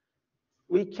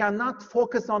 We cannot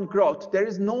focus on growth. There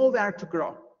is nowhere to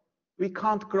grow. We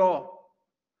can't grow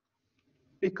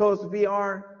because we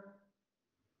are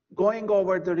going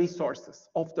over the resources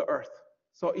of the earth.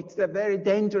 So it's a very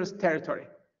dangerous territory.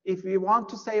 If we want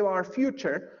to save our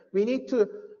future, we need to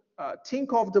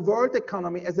think of the world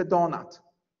economy as a donut.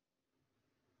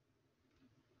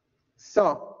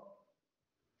 So,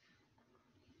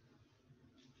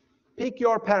 pick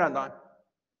your paradigm.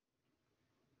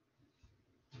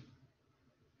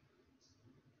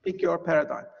 Pick your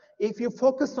paradigm. If you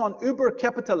focus on uber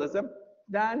capitalism,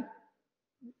 then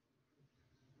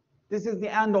this is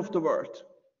the end of the world.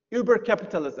 Uber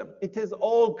capitalism. It is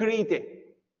all greedy.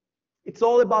 It's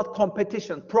all about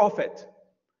competition, profit,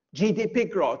 GDP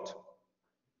growth.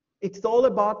 It's all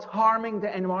about harming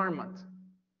the environment.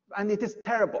 And it is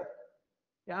terrible.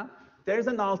 Yeah? There is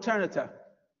an alternative,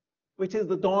 which is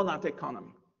the donut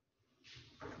economy.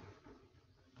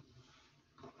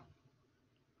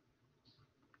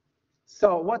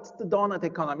 So what's the donut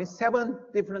economy? 7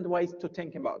 different ways to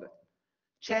think about it.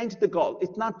 Change the goal.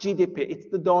 It's not GDP, it's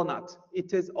the donut.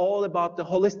 It is all about the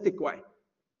holistic way.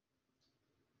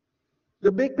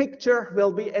 The big picture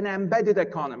will be an embedded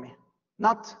economy,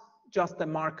 not just a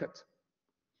market.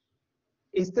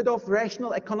 Instead of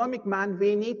rational economic man,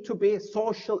 we need to be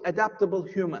social, adaptable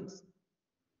humans.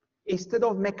 Instead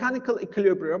of mechanical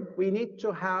equilibrium, we need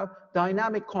to have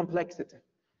dynamic complexity.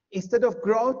 Instead of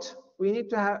growth, we need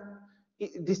to have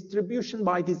distribution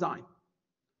by design.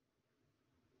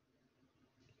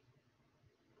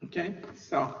 Okay,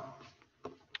 so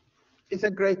it's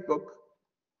a great book.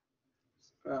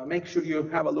 Make sure you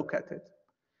have a look at it.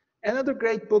 Another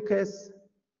great book is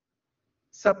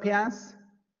Sapiens,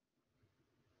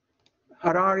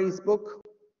 Harari's book.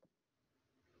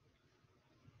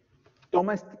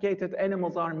 Domesticated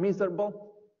animals are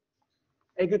miserable.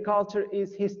 Agriculture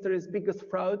is history's biggest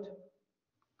fraud.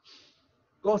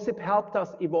 Gossip helped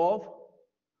us evolve.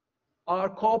 Our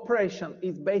cooperation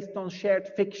is based on shared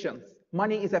fictions.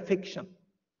 Money is a fiction.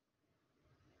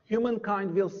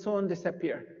 Humankind will soon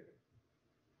disappear.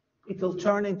 It will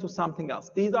turn into something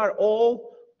else. These are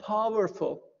all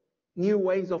powerful new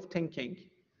ways of thinking.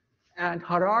 And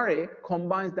Harari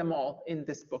combines them all in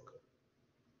this book,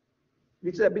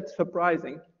 which is a bit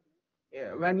surprising.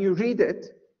 When you read it,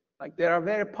 like there are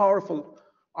very powerful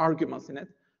arguments in it.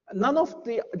 None of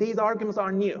these arguments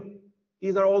are new.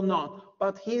 These are all known.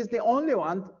 But he's the only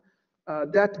one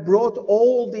that brought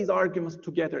all these arguments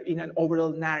together in an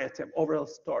overall narrative, overall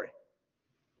story.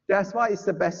 That's why it's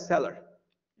a bestseller.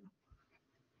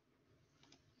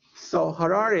 So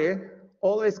Harari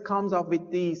always comes up with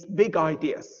these big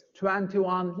ideas,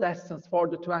 21 lessons for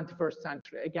the 21st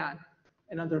century. Again,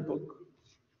 another book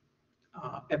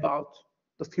about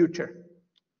the future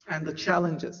and the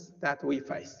challenges that we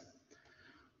face.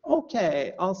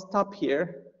 Okay, I'll stop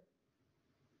here.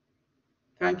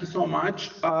 Thank you so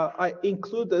much. I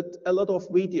included a lot of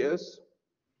videos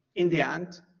in the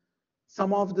end.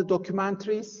 Some of the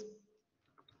documentaries,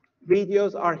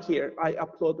 videos are here. I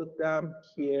uploaded them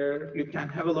here. You can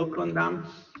have a look on them.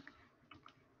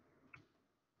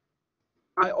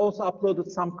 I also uploaded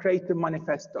some creative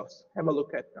manifestos. Have a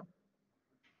look at them.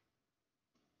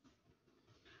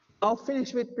 I'll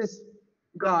finish with this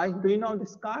guy. Do you know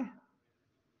this guy?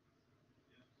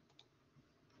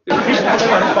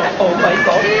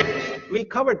 We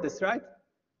covered this, right?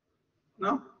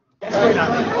 No?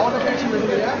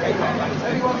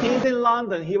 He's in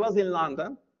London. He was in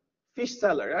London. Fish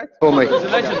seller, right? For me.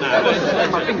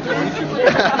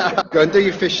 Go and do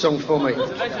your fish song for me.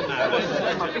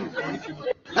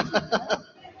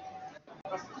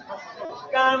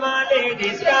 Come on,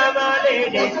 ladies, come on,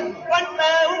 ladies. 1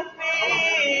 pound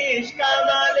fish. Come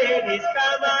on, ladies,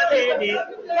 come on, ladies.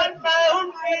 1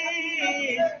 pound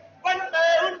fish. 1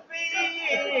 pound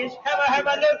fish. Have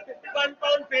a look. 1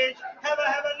 pound fish. Have a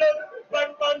look.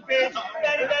 1 pound fish.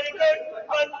 Very, very good.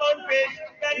 1 pound fish.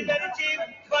 Very, very cheap.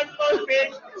 1 pound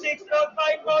fish. 6 to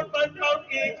 5 pound, 1 pound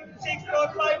each. 6 to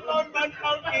 5 pound, 1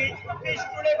 pound each. Fish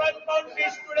today, 1 pound.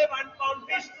 Fish today, 1 pound.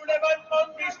 Fish today, 1 pound.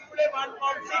 Fish today, 1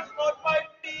 pound. 6 to 5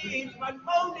 each. 1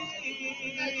 pound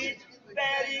each.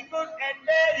 Very good and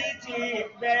very cheap.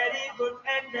 Very good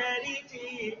and very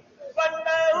cheap. 1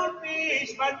 pound fish.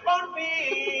 1 pound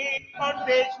fish. Pound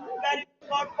fish. Very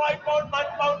 4 5 pound, 1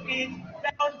 pound each.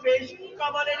 Pound fish.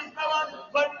 Come on, ladies, come on.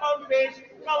 1 pound fish.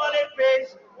 Come on, fish.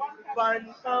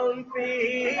 1 pound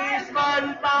fish.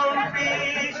 1 pound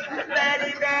fish.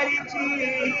 Very, very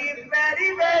cheap. Very,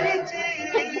 very cheap.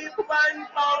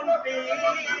 £1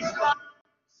 fees.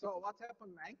 So what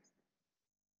happened next?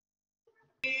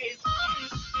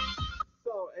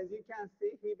 So as you can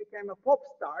see, he became a pop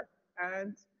star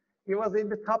and he was in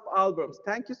the top albums.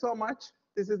 Thank you so much.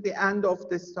 This is the end of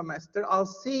this semester. I'll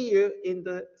see you in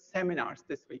the seminars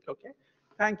this week, okay?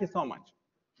 Thank you so much.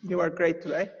 You are great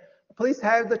today. Please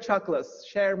have the chocolates,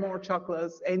 share more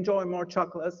chocolates, enjoy more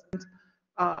chocolates. And,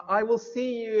 I will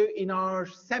see you in our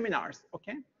seminars,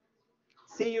 okay?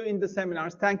 See you in the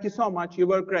seminars. Thank you so much. You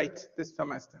were great this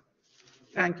semester.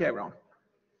 Thank you, everyone.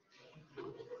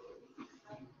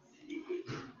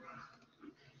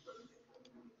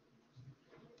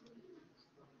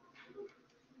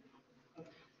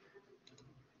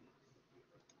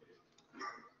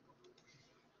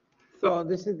 So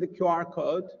this is the QR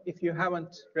code. If you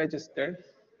haven't registered,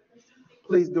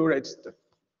 please do register.